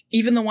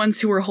 even the ones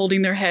who were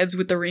holding their heads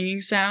with the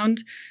ringing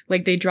sound,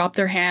 they drop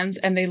their hands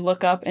and they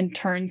look up and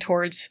turn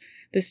towards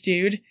this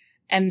dude.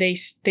 And they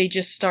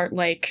just start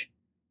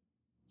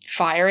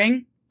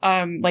firing,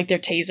 their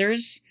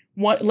tasers.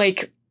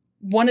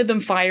 One of them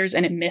fires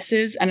and it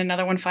misses, and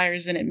another one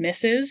fires and it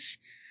misses.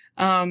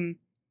 And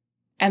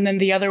then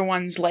the other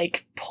ones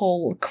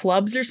pull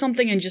clubs or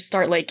something and just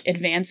start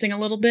advancing a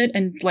little bit.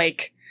 And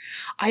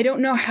I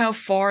don't know how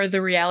far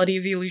the reality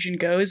of the illusion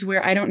goes,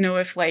 where I don't know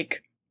if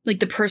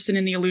the person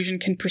in the illusion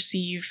can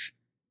perceive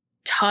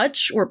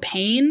touch or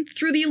pain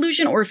through the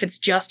illusion, or if it's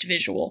just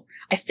visual.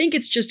 I think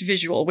it's just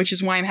visual, which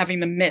is why I'm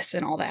having the miss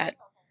and all that.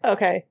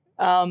 Okay.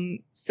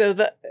 So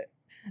that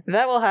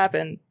will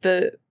happen.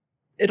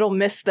 It'll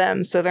miss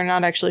them, so they're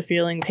not actually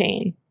feeling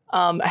pain.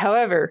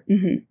 However,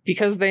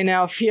 because they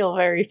now feel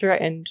very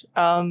threatened,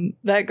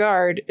 that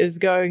guard is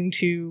going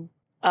to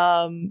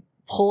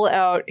pull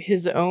out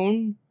his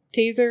own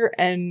taser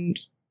and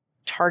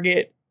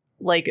target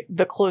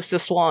the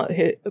closest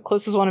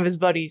one of his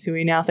buddies, who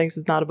he now thinks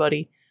is not a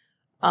buddy.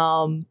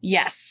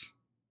 Yes.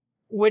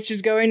 Which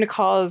is going to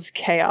cause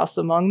chaos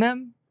among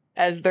them,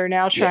 as they're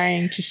now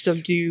trying to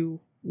subdue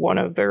one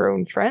of their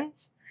own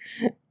friends.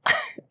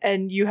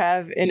 And you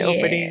have an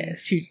opening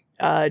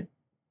to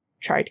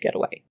try to get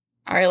away.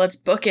 All right, let's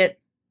book it.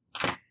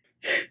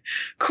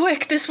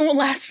 Quick, this won't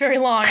last very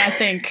long, I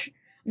think.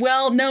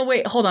 Well, no,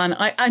 wait, hold on.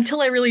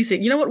 Until I release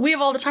it. You know what? We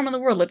have all the time in the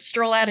world. Let's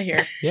stroll out of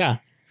here. Yeah.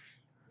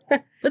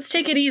 Let's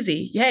take it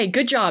easy. Hey,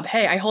 good job.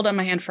 Hey, I hold out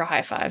my hand for a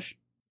high five.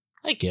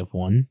 I give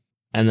one.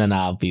 And then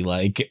I'll be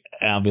like,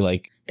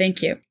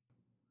 thank you.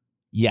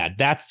 Yeah,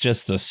 that's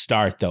just the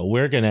start, though.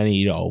 We're going to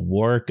need to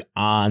work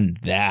on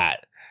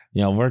that.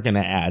 We're going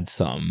to add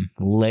some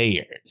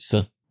layers.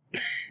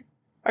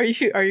 Are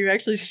you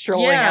actually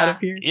strolling out of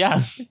here?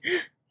 Yeah.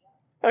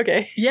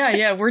 Okay.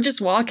 Yeah, we're just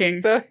walking.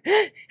 So,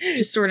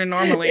 just sort of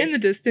normally. In the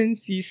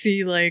distance, you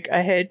see like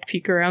a head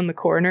peek around the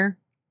corner,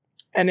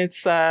 and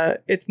it's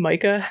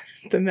Micah,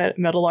 the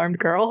metal-armed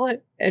girl,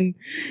 and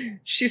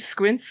she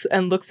squints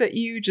and looks at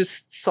you,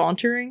 just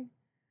sauntering,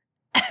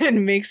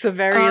 and makes a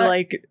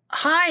very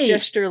hi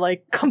gesture,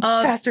 like come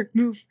faster,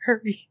 move,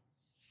 hurry.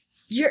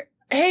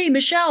 Hey,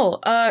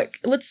 Michelle.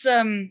 Let's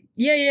come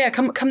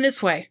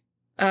this way.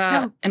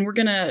 No. And we're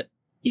gonna.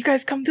 You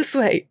guys come this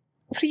way.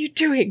 What are you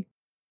doing?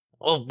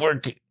 Well,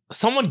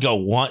 someone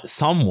go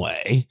some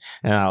way,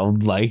 and I'll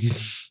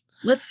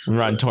let's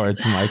run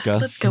towards Micah.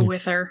 Let's go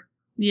with her.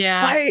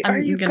 Yeah. Why are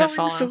you gonna going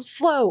follow. so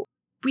slow?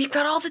 We've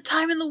got all the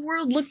time in the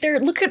world. Look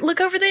there.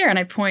 Look over there. And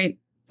I point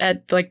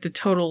at the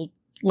total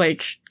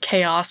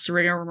chaos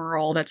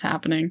rigmarole that's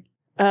happening.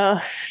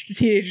 The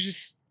teenager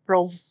just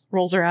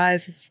rolls her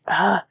eyes.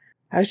 I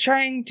was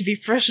trying to be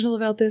professional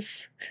about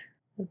this.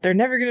 They're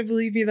never gonna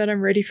believe me that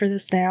I'm ready for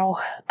this now.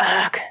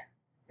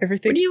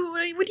 Everything.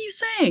 What are you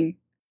saying?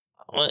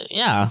 Well,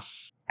 yeah.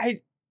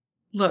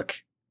 Look,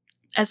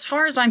 as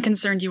far as I'm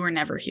concerned, you were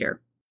never here.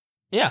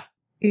 Yeah.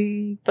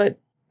 But,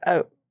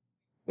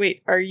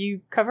 wait, are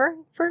you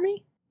covering for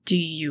me? Do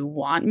you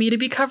want me to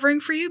be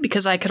covering for you?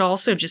 Because I could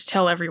also just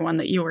tell everyone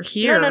that you were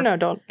here. No,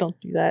 don't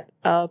do that.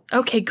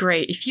 Okay,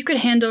 great. If you could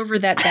hand over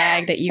that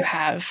bag that you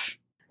have,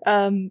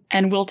 and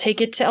we'll take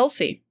it to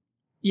Elsie.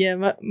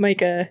 Yeah,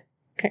 Micah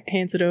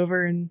hands it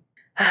over, and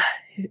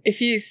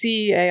if you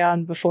see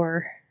Aeon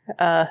before,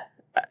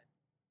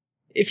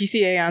 if you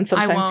see Aeon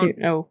sometimes, you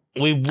know.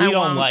 We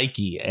don't like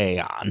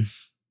Aeon.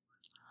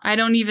 I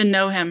don't even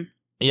know him.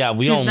 Yeah,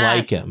 we don't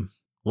like him.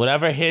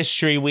 Whatever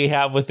history we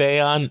have with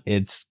Aeon,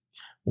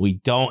 we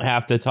don't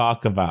have to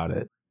talk about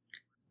it.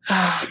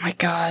 Oh my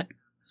god.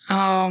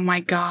 Oh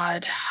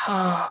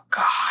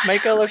god.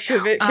 Micah looks a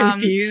bit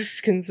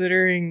confused,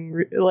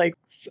 considering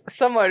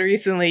somewhat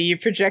recently you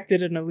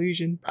projected an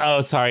illusion.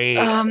 Oh, sorry.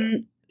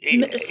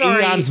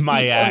 Sorry. Aeon's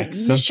my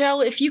ex. Michelle,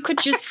 if you could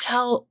just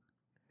tell.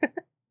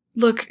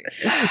 Look,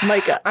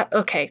 Micah.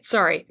 Okay,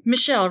 sorry.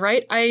 Michelle,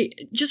 right? I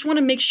just want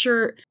to make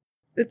sure.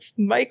 It's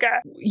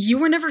Micah. You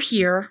were never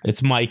here.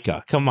 It's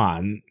Micah. Come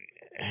on.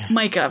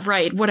 Micah,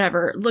 right,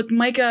 whatever. Look,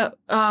 Micah,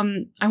 I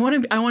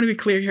want to be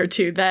clear here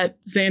too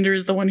that Xander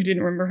is the one who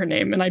didn't remember her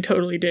name, and I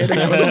totally did, and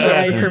that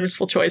was a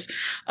purposeful choice.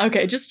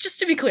 Okay, just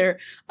to be clear.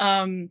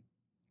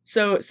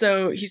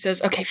 So he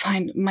says, okay,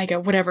 fine, Micah,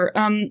 whatever.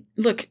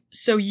 Look,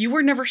 so you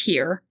were never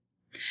here,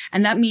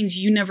 and that means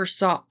you never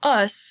saw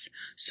us,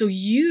 so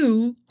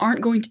you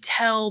aren't going to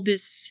tell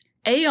this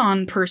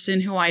Aeon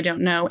person who I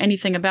don't know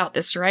anything about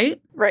this, right?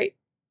 Right.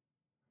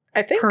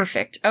 I think.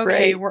 Perfect.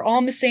 Okay, right. We're all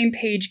on the same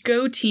page.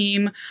 Go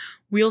team.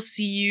 We'll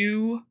see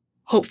you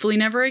hopefully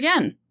never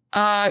again.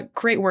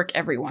 Great work,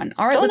 everyone.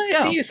 All right, let's go.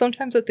 Don't I see you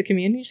sometimes at the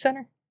community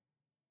center?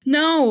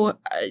 No,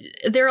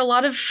 there are a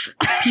lot of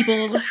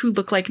people who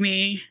look like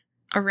me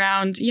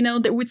around.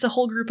 It's a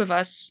whole group of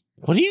us.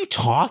 What are you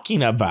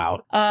talking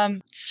about?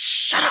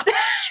 Shut up.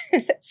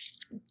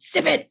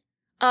 Sip it.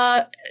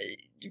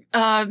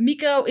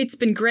 Miko, it's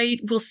been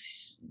great.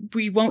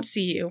 We won't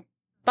see you.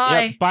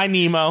 Bye. Yep, bye,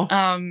 Nemo.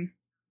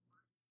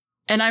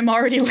 And I'm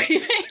already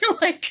leaving.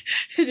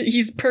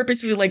 He's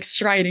purposely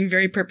striding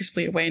very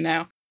purposefully away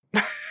now.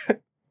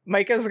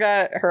 Micah's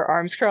got her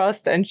arms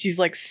crossed and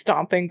she's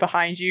stomping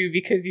behind you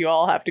because you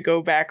all have to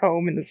go back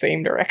home in the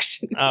same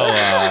direction.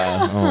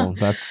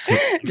 That's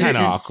kind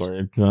of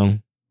awkward. So.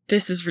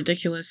 This is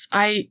ridiculous.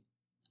 I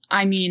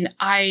mean,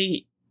 are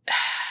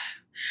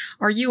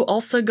you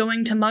also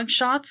going to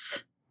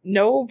mugshots?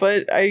 No,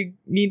 but I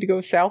need to go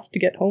south to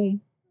get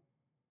home.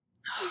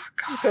 Oh,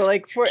 God. So,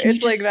 it's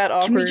that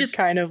awkward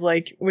kind of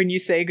when you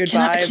say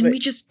goodbye. Can we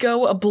just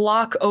go a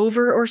block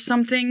over or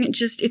something?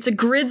 It's a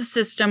grid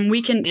system.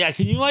 We can... Yeah,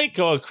 can you,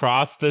 go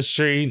across the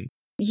street?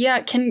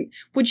 Yeah,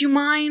 would you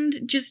mind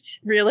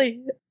just...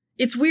 Really?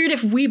 It's weird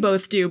if we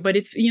both do, but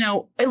it's,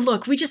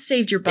 look, we just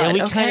saved your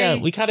butt, okay?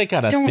 We kind of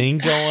got a thing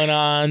going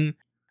on,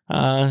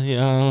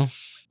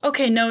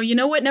 Okay, no, you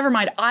know what? Never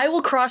mind. I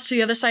will cross to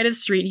the other side of the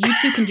street. You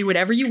two can do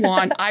whatever you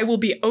want. I will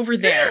be over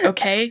there,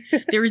 okay?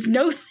 There is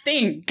no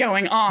thing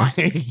going on.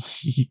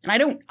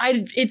 I'm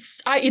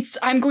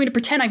going to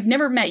pretend I've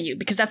never met you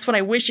because that's what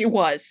I wish it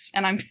was.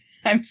 And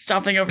I'm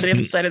stomping over to the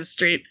other side of the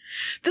street.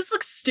 This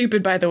looks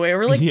stupid, by the way.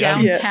 We're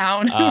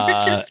downtown. Yeah. We're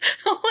just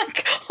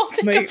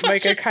holding a bunch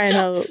Micah of kind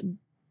stuff. of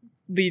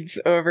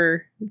leads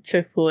over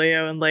to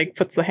Julio and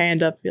puts the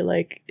hand up. You're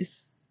like,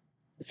 is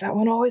that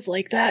one always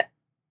like that?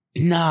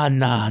 Nah.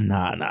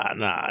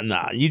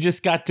 You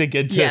just got to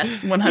get to...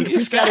 Yes, 100%. You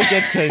just got to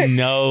get to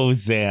know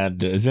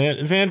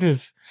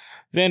Xander.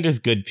 Xander's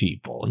good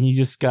people. You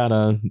just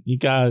gotta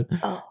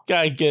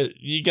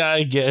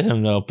get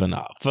him to open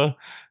up.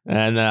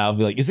 And then I'll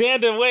be like,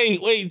 Xander,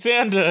 wait,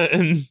 Xander.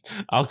 And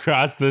I'll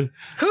cross the...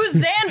 Who's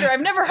Xander?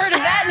 I've never heard of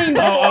that name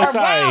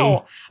before.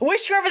 Wow. I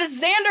wish whoever this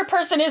Xander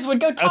person is would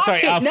go talk to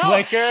him. No.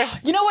 Flicker?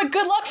 You know what?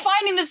 Good luck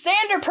finding the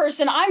Xander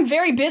person. I'm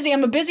very busy.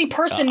 I'm a busy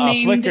person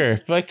named... Flicker.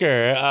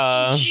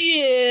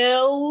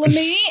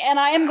 Jimmy, and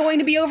I am going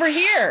to be over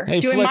here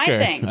doing Flicker, my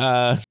thing.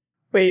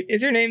 Wait,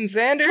 is your name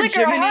Xander?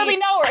 Flicker, Jiminy? I hardly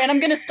know her, and I'm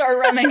going to start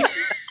running.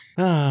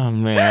 Oh,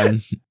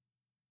 man.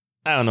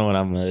 I don't know what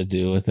I'm going to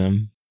do with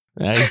him.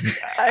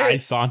 I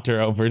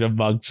saunter over to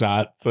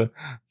Mugshots.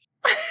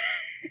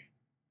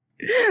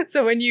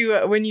 So when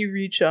you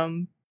reach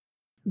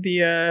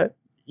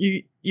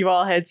you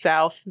all head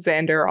south,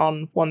 Xander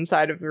on one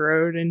side of the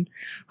road and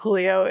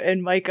Julio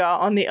and Micah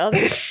on the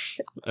other.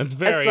 That's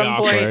very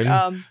awkward.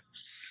 Point,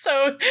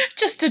 so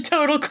just a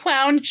total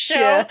clown show.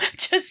 Yeah.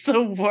 Just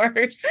the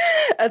worst.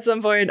 At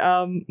some point,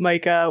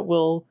 Micah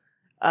will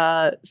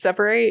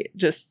separate,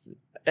 just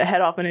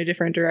head off in a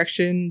different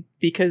direction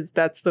because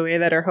that's the way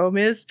that her home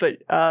is.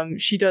 But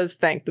she does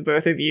thank the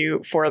both of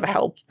you for the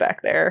help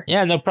back there.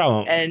 Yeah, no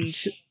problem. And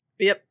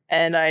yep.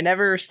 And I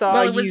never saw.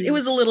 Well, it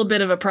was a little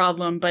bit of a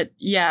problem, but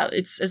yeah,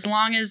 it's as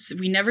long as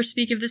we never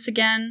speak of this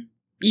again.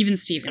 Even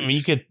Stevens. I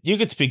mean, you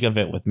could speak of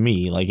it with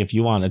me, like if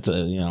you wanted to,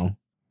 you know.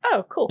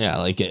 Oh, cool. Yeah,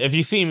 like if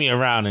you see me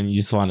around and you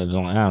just wanted to,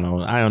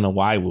 I don't know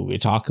why we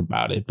would talk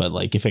about it, but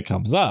like if it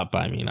comes up,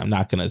 I mean, I'm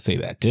not gonna say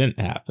that didn't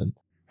happen.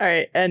 All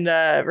right, and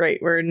right,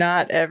 we're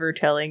not ever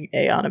telling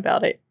Aeon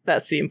about it.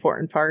 That's the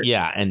important part.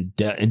 Yeah, and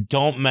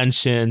don't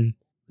mention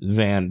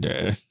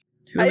Xander.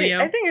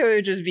 I think it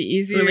would just be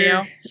easier.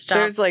 Julio, stop.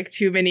 There's like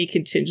too many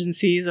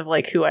contingencies of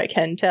like who I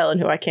can tell and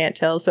who I can't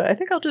tell, so I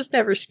think I'll just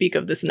never speak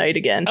of this night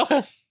again.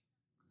 Okay.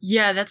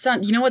 Yeah, that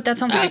sounds like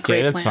a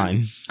great plan. That's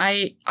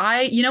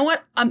fine. You know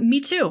what? Me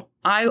too.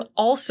 I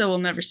also will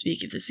never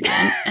speak of this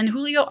again. And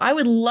Julio, I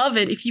would love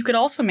it if you could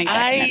also make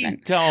that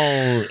commitment.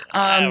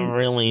 I don't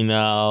really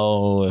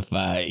know if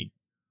I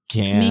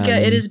can. Mika,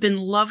 it has been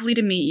lovely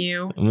to meet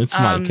you. It's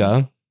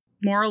Micah.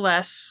 More or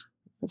less.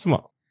 It's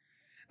Mo.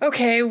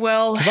 Okay,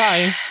 well.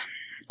 Bye.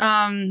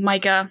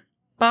 Micah.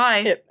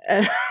 Bye. Yep.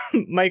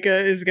 Micah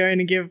is going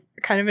to give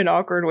kind of an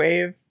awkward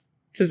wave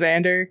to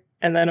Xander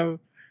and then a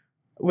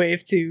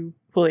wave to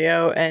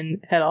Julio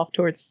and head off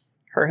towards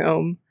her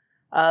home,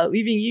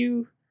 leaving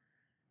you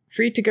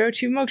free to go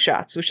to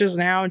Mugshots, which is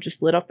now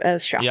just lit up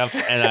as shots. Yep,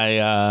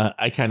 and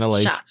I kind of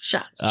like shots.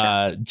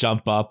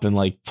 Jump up and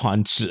like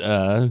punch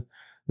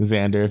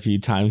Xander a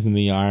few times in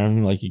the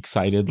arm, like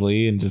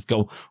excitedly, and just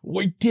go,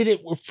 "We did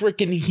it! We're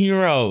freaking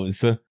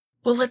heroes!"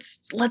 Well,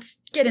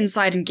 let's get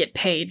inside and get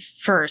paid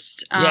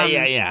first.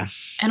 Yeah.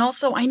 And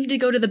also, I need to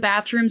go to the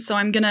bathroom, so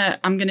I'm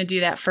gonna do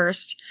that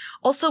first.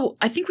 Also,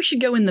 I think we should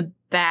go in the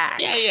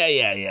back.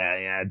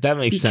 Yeah. That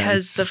makes sense.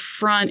 Because the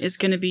front is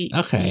gonna be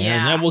okay. Yeah.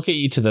 And then we'll get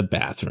you to the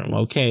bathroom.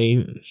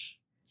 Okay.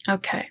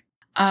 Okay.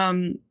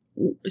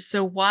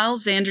 So while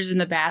Xander's in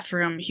the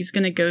bathroom, he's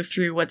gonna go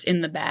through what's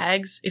in the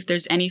bags. If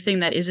there's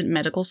anything that isn't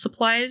medical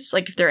supplies,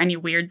 like if there are any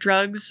weird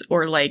drugs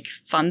or like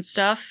fun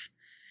stuff.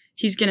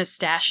 He's gonna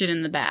stash it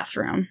in the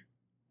bathroom.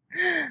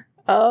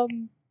 I'll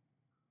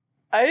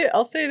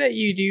say that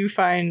you do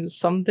find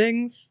some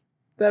things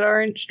that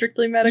aren't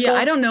strictly medical. Yeah,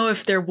 I don't know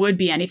if there would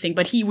be anything,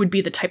 but he would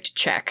be the type to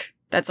check.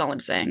 That's all I'm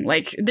saying.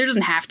 Like, there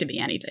doesn't have to be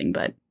anything,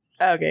 but...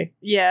 Okay.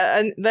 Yeah,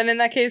 and then in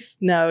that case,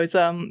 no, it's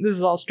this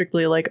is all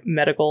strictly, like,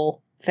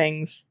 medical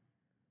things.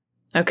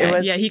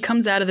 Okay, yeah, he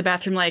comes out of the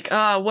bathroom like,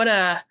 what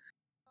a...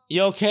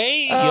 You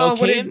okay?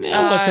 What's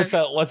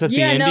at the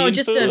Indian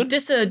food?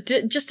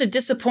 Just a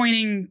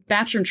disappointing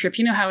bathroom trip.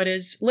 You know how it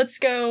is. Let's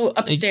go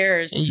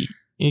upstairs.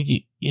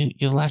 You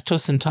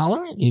lactose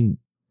intolerant?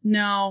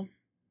 No.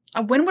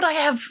 When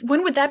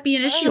would that be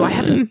an issue?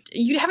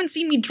 You haven't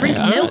seen me drink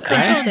milk or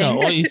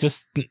anything. No,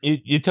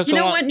 you took you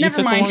know what?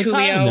 Never mind,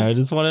 Julio. I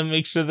just want to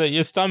make sure that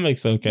your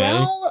stomach's okay.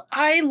 Well,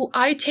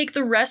 I take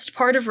the rest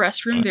part of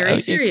restroom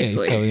very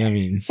seriously. So, I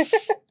mean,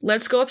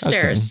 let's go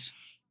upstairs. Okay.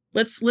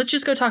 Let's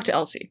just go talk to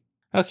Elsie.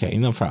 Okay,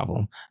 no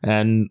problem.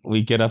 And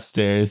we get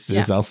upstairs.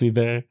 Yeah. Is Elsie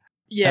there?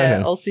 Yeah,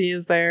 okay. Elsie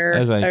is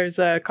there. There's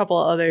a couple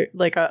other,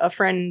 like a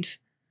friend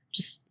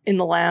just in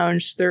the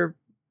lounge. They're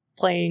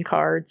playing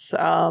cards.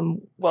 Sorry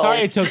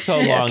it took so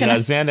long.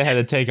 Xander had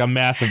to take a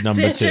massive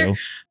number two.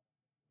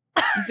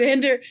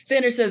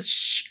 Xander says,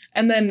 shh.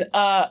 And then,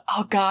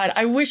 oh God,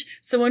 I wish,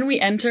 so when we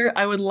enter,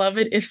 I would love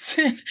it if,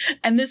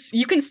 and this,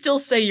 you can still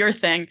say your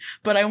thing,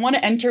 but I want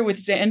to enter with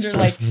Xander,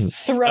 like,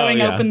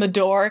 throwing open the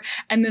door,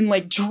 and then,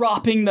 like,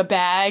 dropping the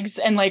bags,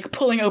 and, like,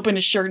 pulling open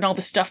his shirt, and all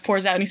the stuff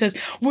pours out, and he says,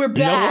 "We're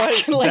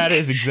back!" You know what? That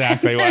is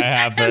exactly what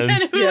happened.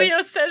 And then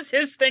Julio says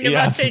his thing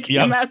about taking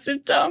a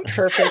massive dump.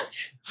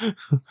 Perfect. And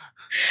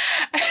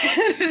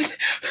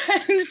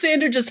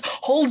Xander just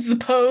holds the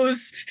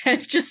pose,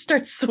 and just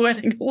starts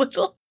sweating a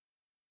little.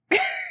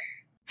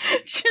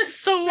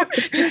 Just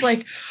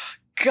like,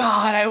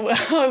 God,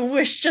 I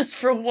wish just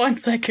for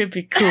once I could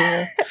be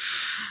cool.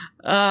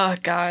 Oh,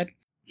 God.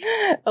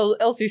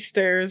 Elsie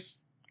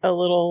stares a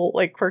little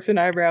like quirks an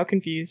eyebrow,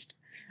 confused.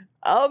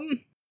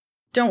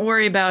 Don't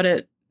worry about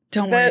it.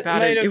 Don't worry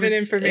about it. That might have been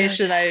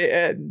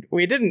information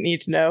we didn't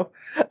need to know.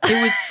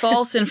 It was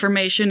false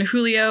information.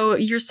 Julio,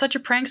 you're such a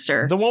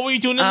prankster. Then what were you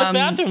doing in the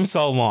bathroom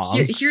so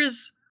long?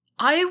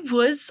 I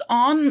was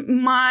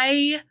on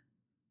my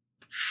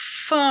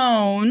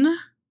phone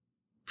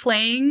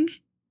playing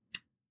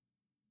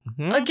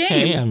a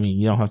game. I mean,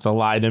 you don't have to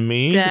lie to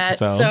me.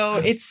 So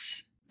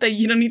it's that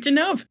you don't need to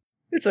know.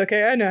 It's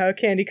okay. I know how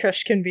Candy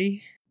Crush can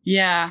be.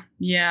 Yeah.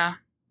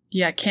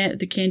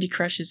 The Candy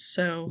Crush is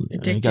so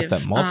addictive. You got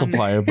that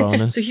multiplier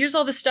bonus. So here's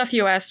all the stuff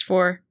you asked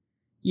for.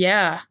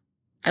 Yeah,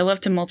 I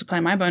love to multiply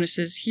my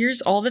bonuses.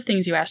 Here's all the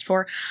things you asked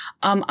for.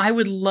 I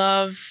would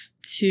love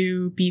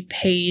to be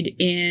paid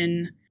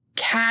in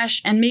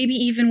cash and maybe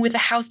even with a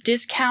house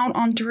discount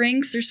on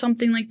drinks or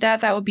something like that.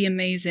 That would be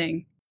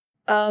amazing.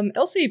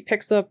 Elsie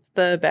picks up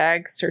the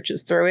bag,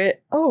 searches through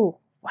it. Oh,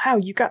 wow,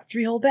 you got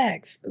 3 whole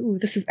bags. Ooh,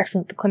 this is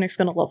excellent. The clinic's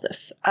gonna love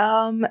this.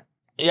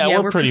 Yeah,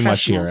 we're pretty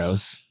much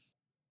heroes.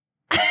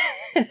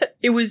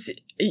 It was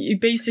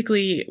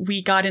basically,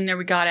 we got in there,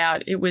 we got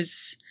out. It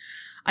was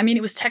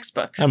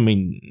textbook. I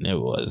mean, it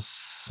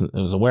was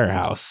a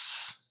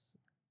warehouse,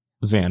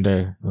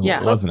 Xander.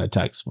 It wasn't a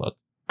textbook.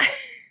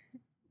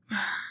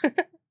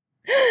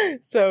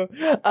 So,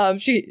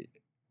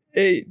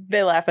 they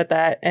laugh at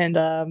that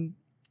and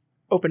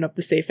open up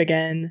the safe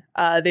again.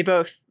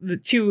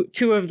 The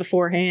two of the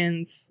 4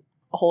 hands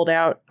hold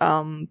out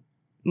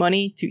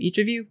money to each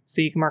of you,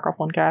 so you can mark off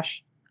 1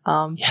 cash.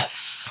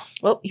 Yes.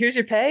 Well, here's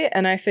your pay,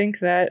 and I think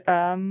that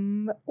I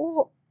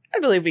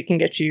believe we can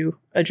get you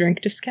a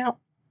drink discount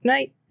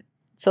night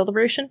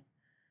celebration.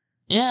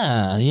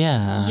 Yeah.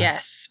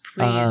 Yes,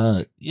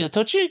 please.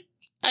 Don't you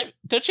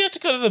have to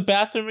go to the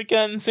bathroom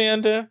again,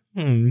 Xander?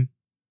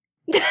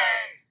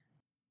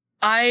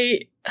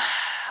 Why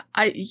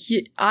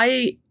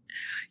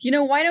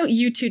don't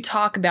you two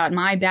talk about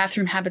my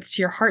bathroom habits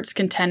to your heart's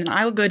content, and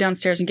I will go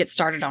downstairs and get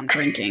started on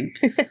drinking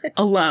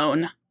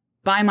alone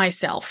by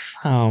myself.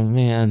 Oh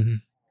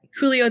man.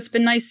 Julio, it's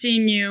been nice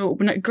seeing you.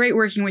 Great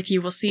working with you.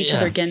 We'll see each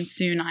other again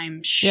soon,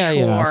 I'm sure.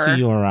 Yeah, I'll see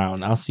you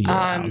around.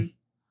 Around.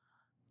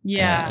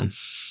 Yeah. And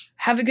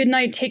have a good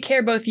night. Take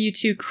care, both of you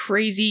two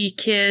crazy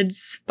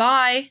kids.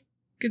 Bye.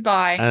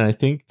 Goodbye. And I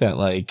think that,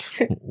 like,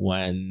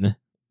 when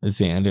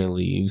Xander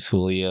leaves,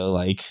 Julio,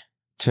 like,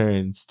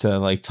 turns to,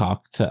 like,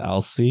 talk to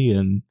Elsie,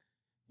 and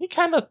he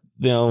kind of,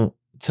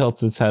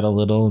 tilts his head a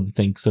little and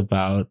thinks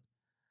about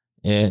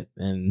it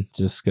and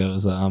just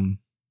goes,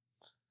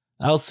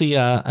 Elsie,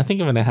 I think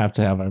I'm gonna have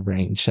to have a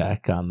brain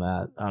check on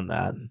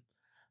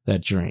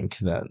that drink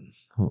that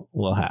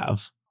we'll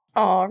have.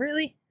 Oh,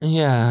 really?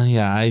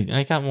 Yeah.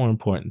 I got more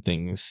important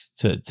things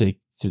to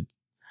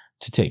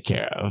take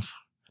care of.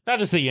 Not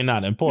to say you're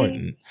not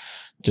important,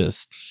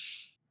 just.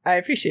 I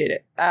appreciate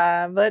it.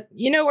 But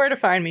you know where to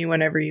find me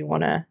whenever you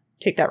want to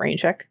take that rain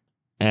check.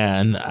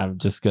 And I'm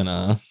just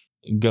gonna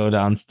go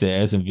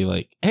downstairs and be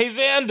like, "Hey,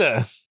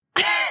 Xander."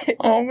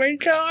 Oh my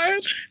god!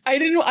 I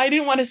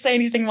didn't want to say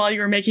anything while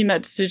you were making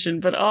that decision,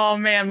 but oh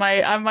man,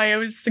 I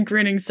was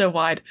grinning so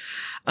wide.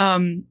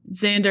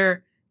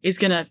 Xander is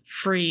gonna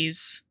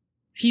freeze.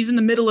 He's in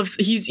the middle of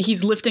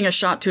he's lifting a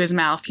shot to his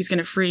mouth. He's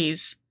gonna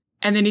freeze,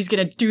 and then he's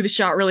gonna do the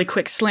shot really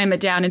quick, slam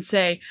it down, and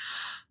say,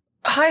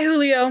 "Hi,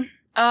 Julio.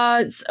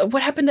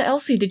 What happened to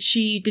Elsie? Did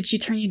she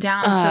turn you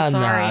down? I'm so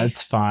sorry." No,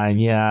 it's fine.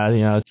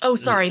 Yeah, Oh,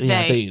 sorry.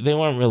 They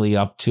weren't really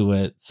up to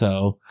it,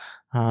 so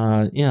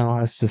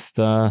it's just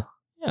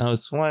I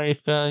was wondering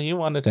if you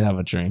wanted to have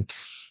a drink.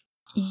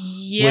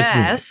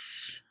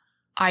 Yes,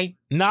 I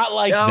not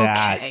like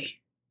that.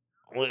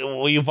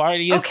 We've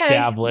already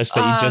established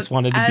that you just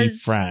wanted to be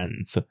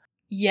friends.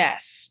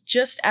 Yes,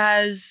 just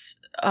as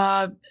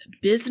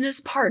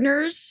business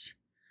partners,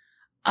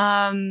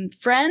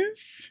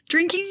 friends,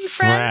 drinking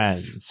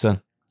friends.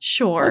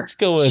 Sure. Let's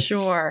go with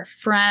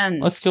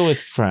friends. Let's go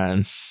with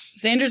friends.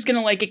 Xander's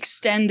gonna like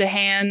extend a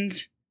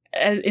hand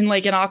in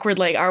like an awkward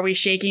like, are we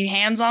shaking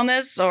hands on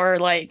this or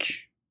like?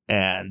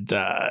 And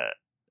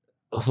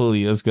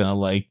Julio's gonna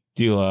like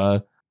do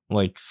a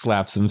like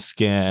slap some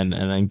skin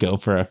and then go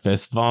for a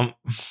fist bump.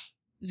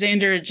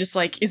 Xander just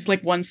like is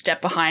like 1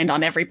 step behind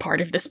on every part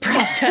of this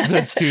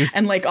process,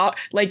 and like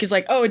is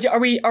like, oh, are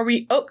we?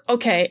 Oh,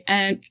 okay,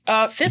 and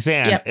fist.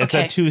 Xan, yep, it's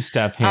okay. a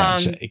 2-step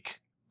handshake.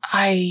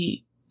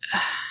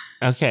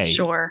 Okay,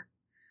 sure.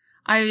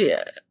 I'm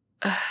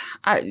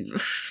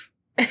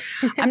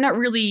not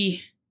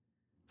really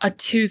a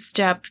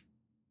 2-step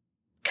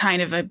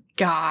kind of a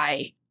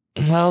guy.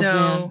 Well, so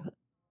Xan,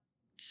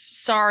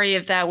 sorry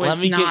if that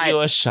was let me get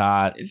you a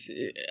shot.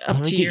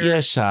 You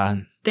a shot.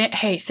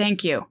 Hey,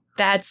 thank you.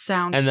 That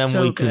sounds and then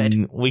so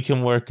good. We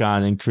can work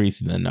on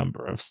increasing the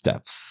number of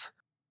steps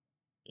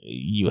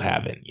you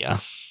have in you.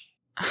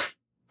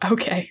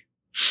 Okay.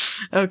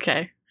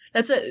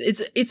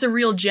 It's a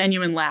real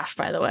genuine laugh,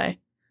 by the way,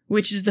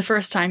 which is the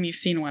first time you've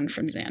seen one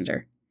from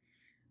Xander.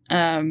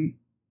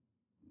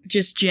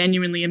 Just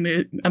genuinely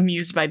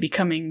amused by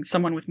becoming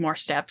someone with more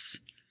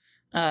steps.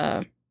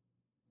 Yeah.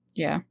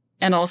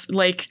 And also,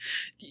 like,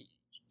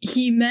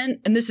 he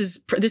meant, and this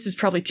is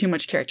probably too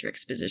much character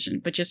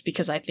exposition, but just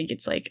because I think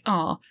it's like,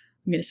 oh,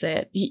 I'm gonna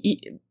say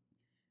it.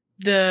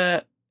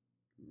 The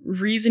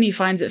reason he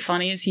finds it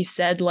funny is he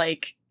said,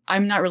 like,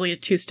 I'm not really a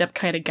two-step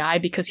kind of guy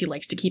because he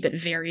likes to keep it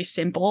very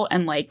simple,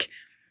 and like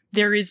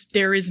there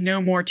is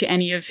no more to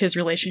any of his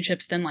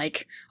relationships than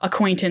like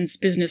acquaintance,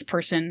 business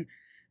person,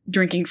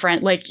 drinking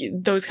friend, like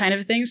those kind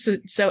of things.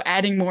 So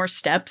adding more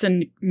steps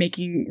and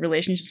making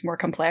relationships more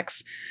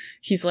complex,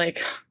 he's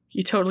like,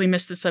 you totally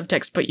missed the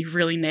subtext, but you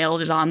really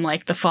nailed it on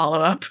like the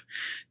follow-up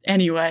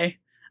anyway.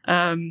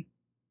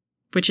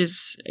 Which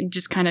is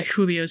just kind of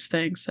Julio's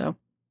thing. So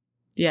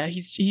yeah,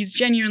 he's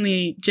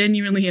genuinely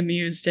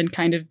amused and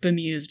kind of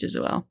bemused as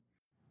well.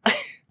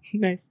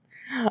 Nice.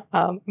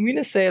 I'm going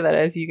to say that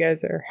as you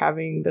guys are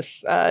having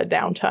this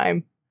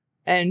downtime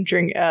and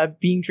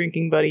being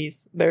drinking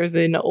buddies, there's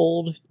an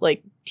old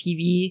like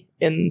TV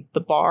in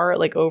the bar,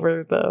 like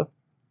over the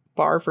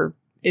bar for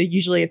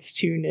usually it's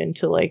tuned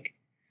into like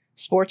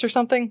sports or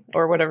something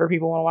or whatever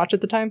people want to watch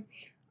at the time.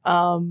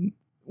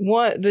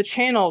 The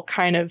channel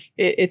kind of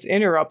it's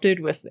interrupted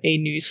with a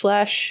news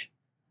flash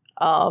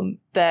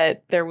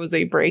that there was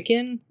a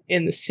break-in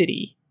in the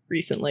city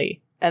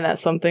recently and that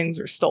some things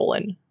were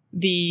stolen.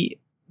 The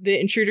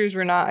intruders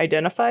were not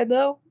identified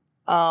though,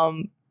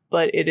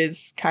 but it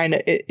is kind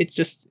of it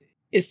just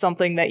is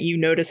something that you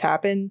notice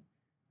happen,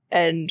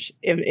 and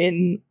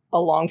in a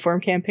long form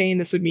campaign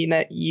this would mean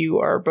that you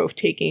are both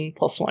taking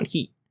 +1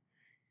 heat.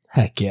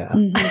 Heck yeah.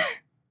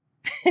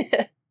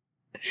 Mm-hmm.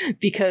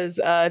 Because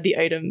the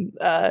item,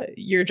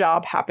 your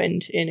job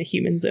happened in a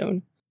human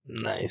zone.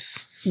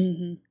 Nice.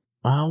 Mm-hmm.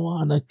 I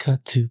wanna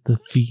cut to the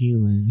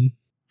feeling.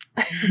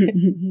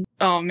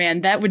 Oh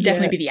man, that would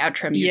definitely be the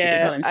outro music,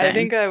 is what I'm saying. I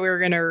think we were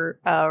gonna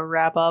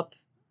wrap up.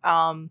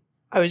 I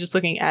was just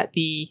looking at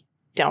the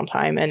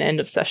downtime and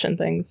end of session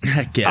things.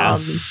 Heck yeah.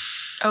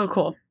 Oh,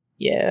 cool.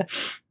 Yeah.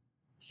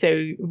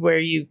 So where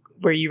you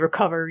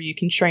recover, you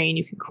can train,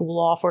 you can cool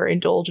off, or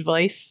indulge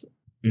vice.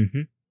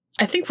 Mm-hmm.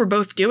 I think we're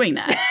both doing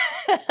that.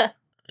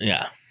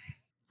 Yeah.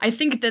 I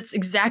think that's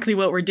exactly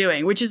what we're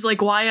doing, which is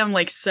like why I'm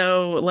like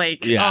so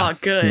like, oh,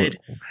 good.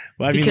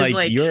 Well, I mean,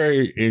 like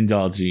you're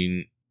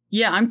indulging.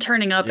 Yeah, I'm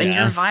turning up and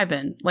you're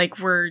vibing. Like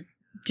we're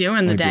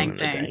doing the dang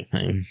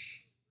thing.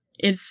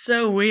 It's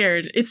so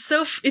weird. It's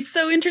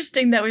so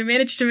interesting that we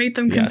managed to make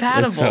them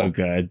compatible. It's so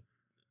good.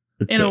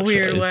 It's in a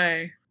weird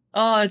way.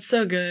 Oh, it's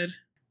so good.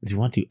 Do you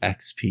want to do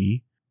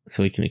XP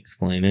so we can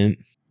explain it?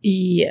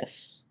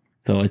 Yes.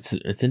 So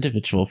it's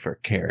individual for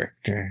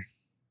character.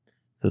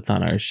 So it's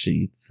on our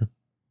sheets.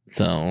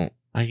 So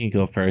I can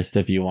go first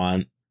if you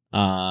want.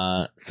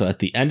 So at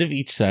the end of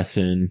each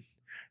session,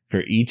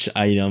 for each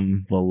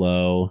item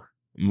below,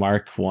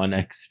 mark 1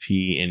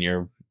 XP in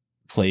your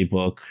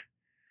playbook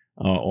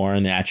or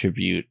an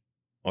attribute,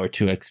 or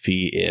 2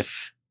 XP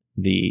if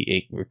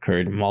it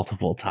recurred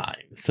multiple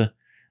times.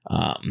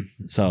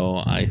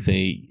 So I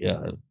say,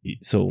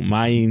 so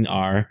mine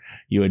are: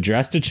 you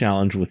addressed a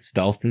challenge with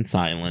stealth and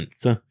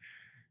silence.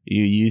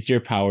 You used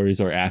your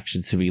powers or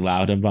actions to be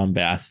loud and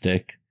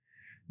bombastic.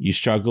 You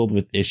struggled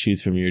with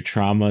issues from your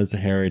traumas,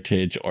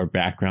 heritage, or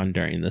background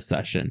during the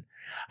session.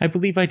 I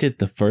believe I did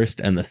the first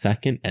and the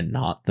second and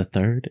not the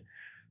third.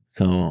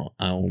 So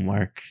I will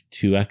mark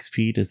 2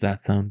 XP. Does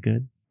that sound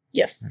good?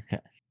 Yes.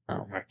 Okay.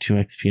 I'll mark 2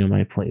 XP on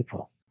my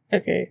playbook.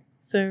 Okay.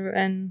 So,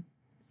 and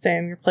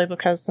Sam, your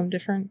playbook has some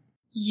different?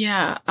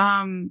 Yeah.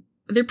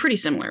 They're pretty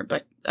similar,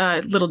 but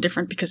a little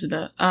different because of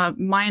the,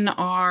 mine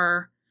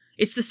are,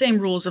 it's the same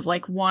rules of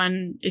like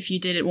 1 if you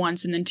did it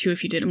once and then 2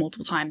 if you did it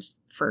multiple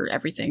times for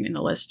everything in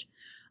the list.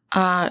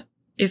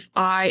 If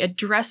I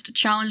addressed a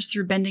challenge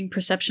through bending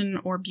perception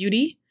or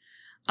beauty,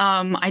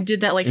 I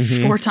did that like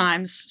 4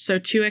 times, so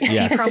 2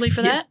 XP probably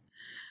for that.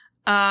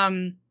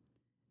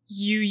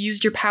 You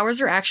used your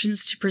powers or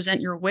actions to present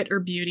your wit or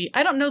beauty.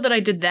 I don't know that I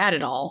did that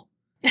at all.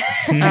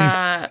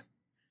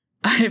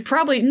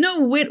 Probably no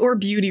wit or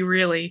beauty,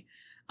 really.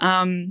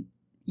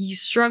 You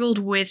struggled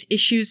with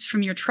issues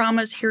from your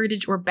traumas,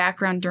 heritage, or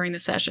background during the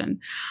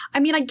session. I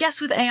mean, I guess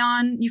with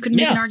Aeon, you could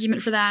make an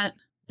argument for that.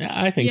 Yeah,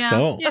 I think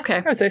so. Yeah, okay.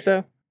 I would say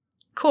so.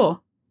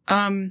 Cool.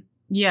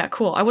 Yeah,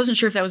 cool. I wasn't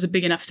sure if that was a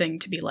big enough thing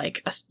to be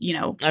like, a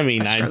struggle,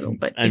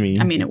 but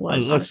it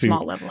was on a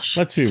small level.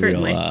 Let's be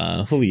certainly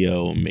real.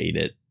 Julio made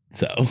it,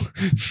 so.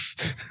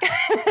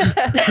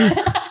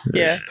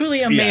 Yeah.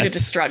 Julio made it a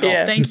struggle.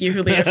 Yeah. Thank you,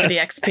 Julio, for the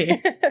XP.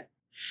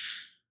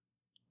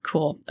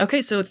 Cool.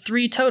 Okay, so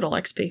 3 total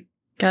XP.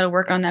 Got to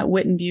work on that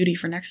wit and beauty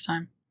for next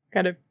time.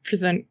 Got to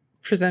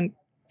present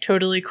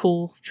totally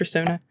cool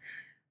persona.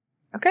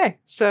 Okay,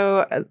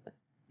 so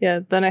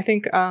then I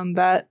think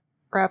that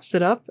wraps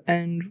it up,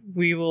 and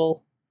we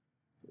will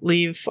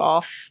leave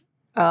off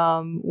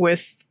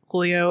with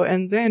Julio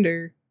and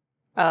Xander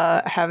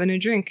having a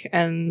drink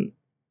and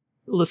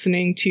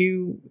listening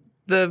to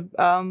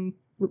the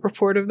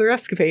report of their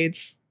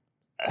escapades.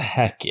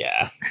 Heck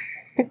yeah.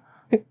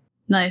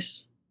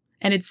 Nice.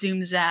 And it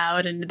zooms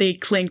out, and they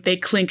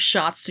clink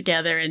shots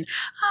together, and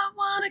I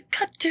wanna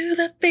cut to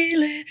the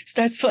feeling.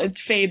 It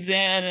fades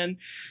in,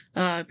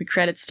 and the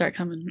credits start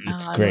coming.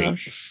 It's great.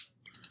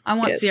 I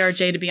want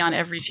CRJ to be on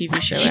every TV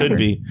show Should ever.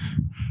 be.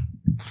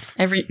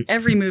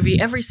 Every movie,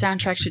 every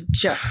soundtrack should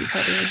just be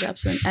Carly Rae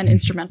Jepsen and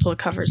instrumental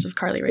covers of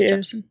Carly Rae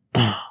Jepsen.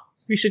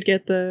 We should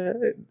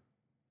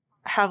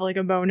have like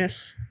a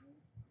bonus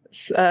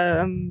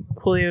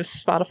Julio's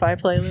Spotify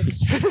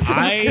playlist for this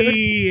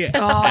episode.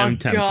 I'm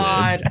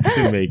tempted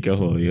to make a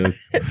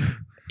Julio's.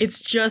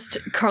 It's just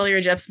Carly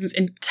Rae Jepsen's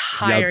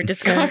entire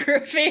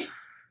discography.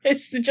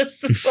 It's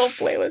just the full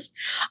playlist.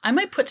 I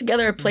might put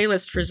together a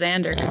playlist for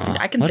Xander because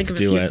I can think of a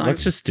few songs.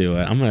 Let's just do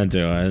it. I'm gonna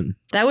do it.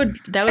 That would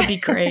be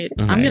great.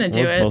 Okay, I'm gonna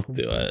do it. Both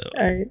do it.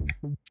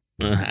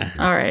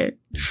 All right.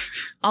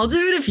 I'll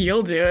do it if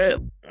you'll do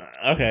it.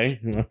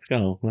 Okay, let's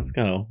go.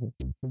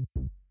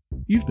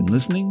 You've been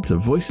listening to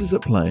Voices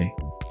at Play,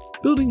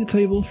 building a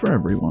table for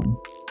everyone.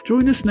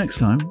 Join us next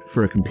time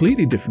for a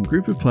completely different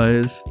group of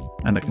players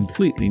and a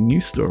completely new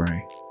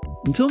story.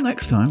 Until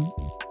next time,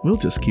 we'll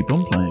just keep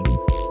on playing.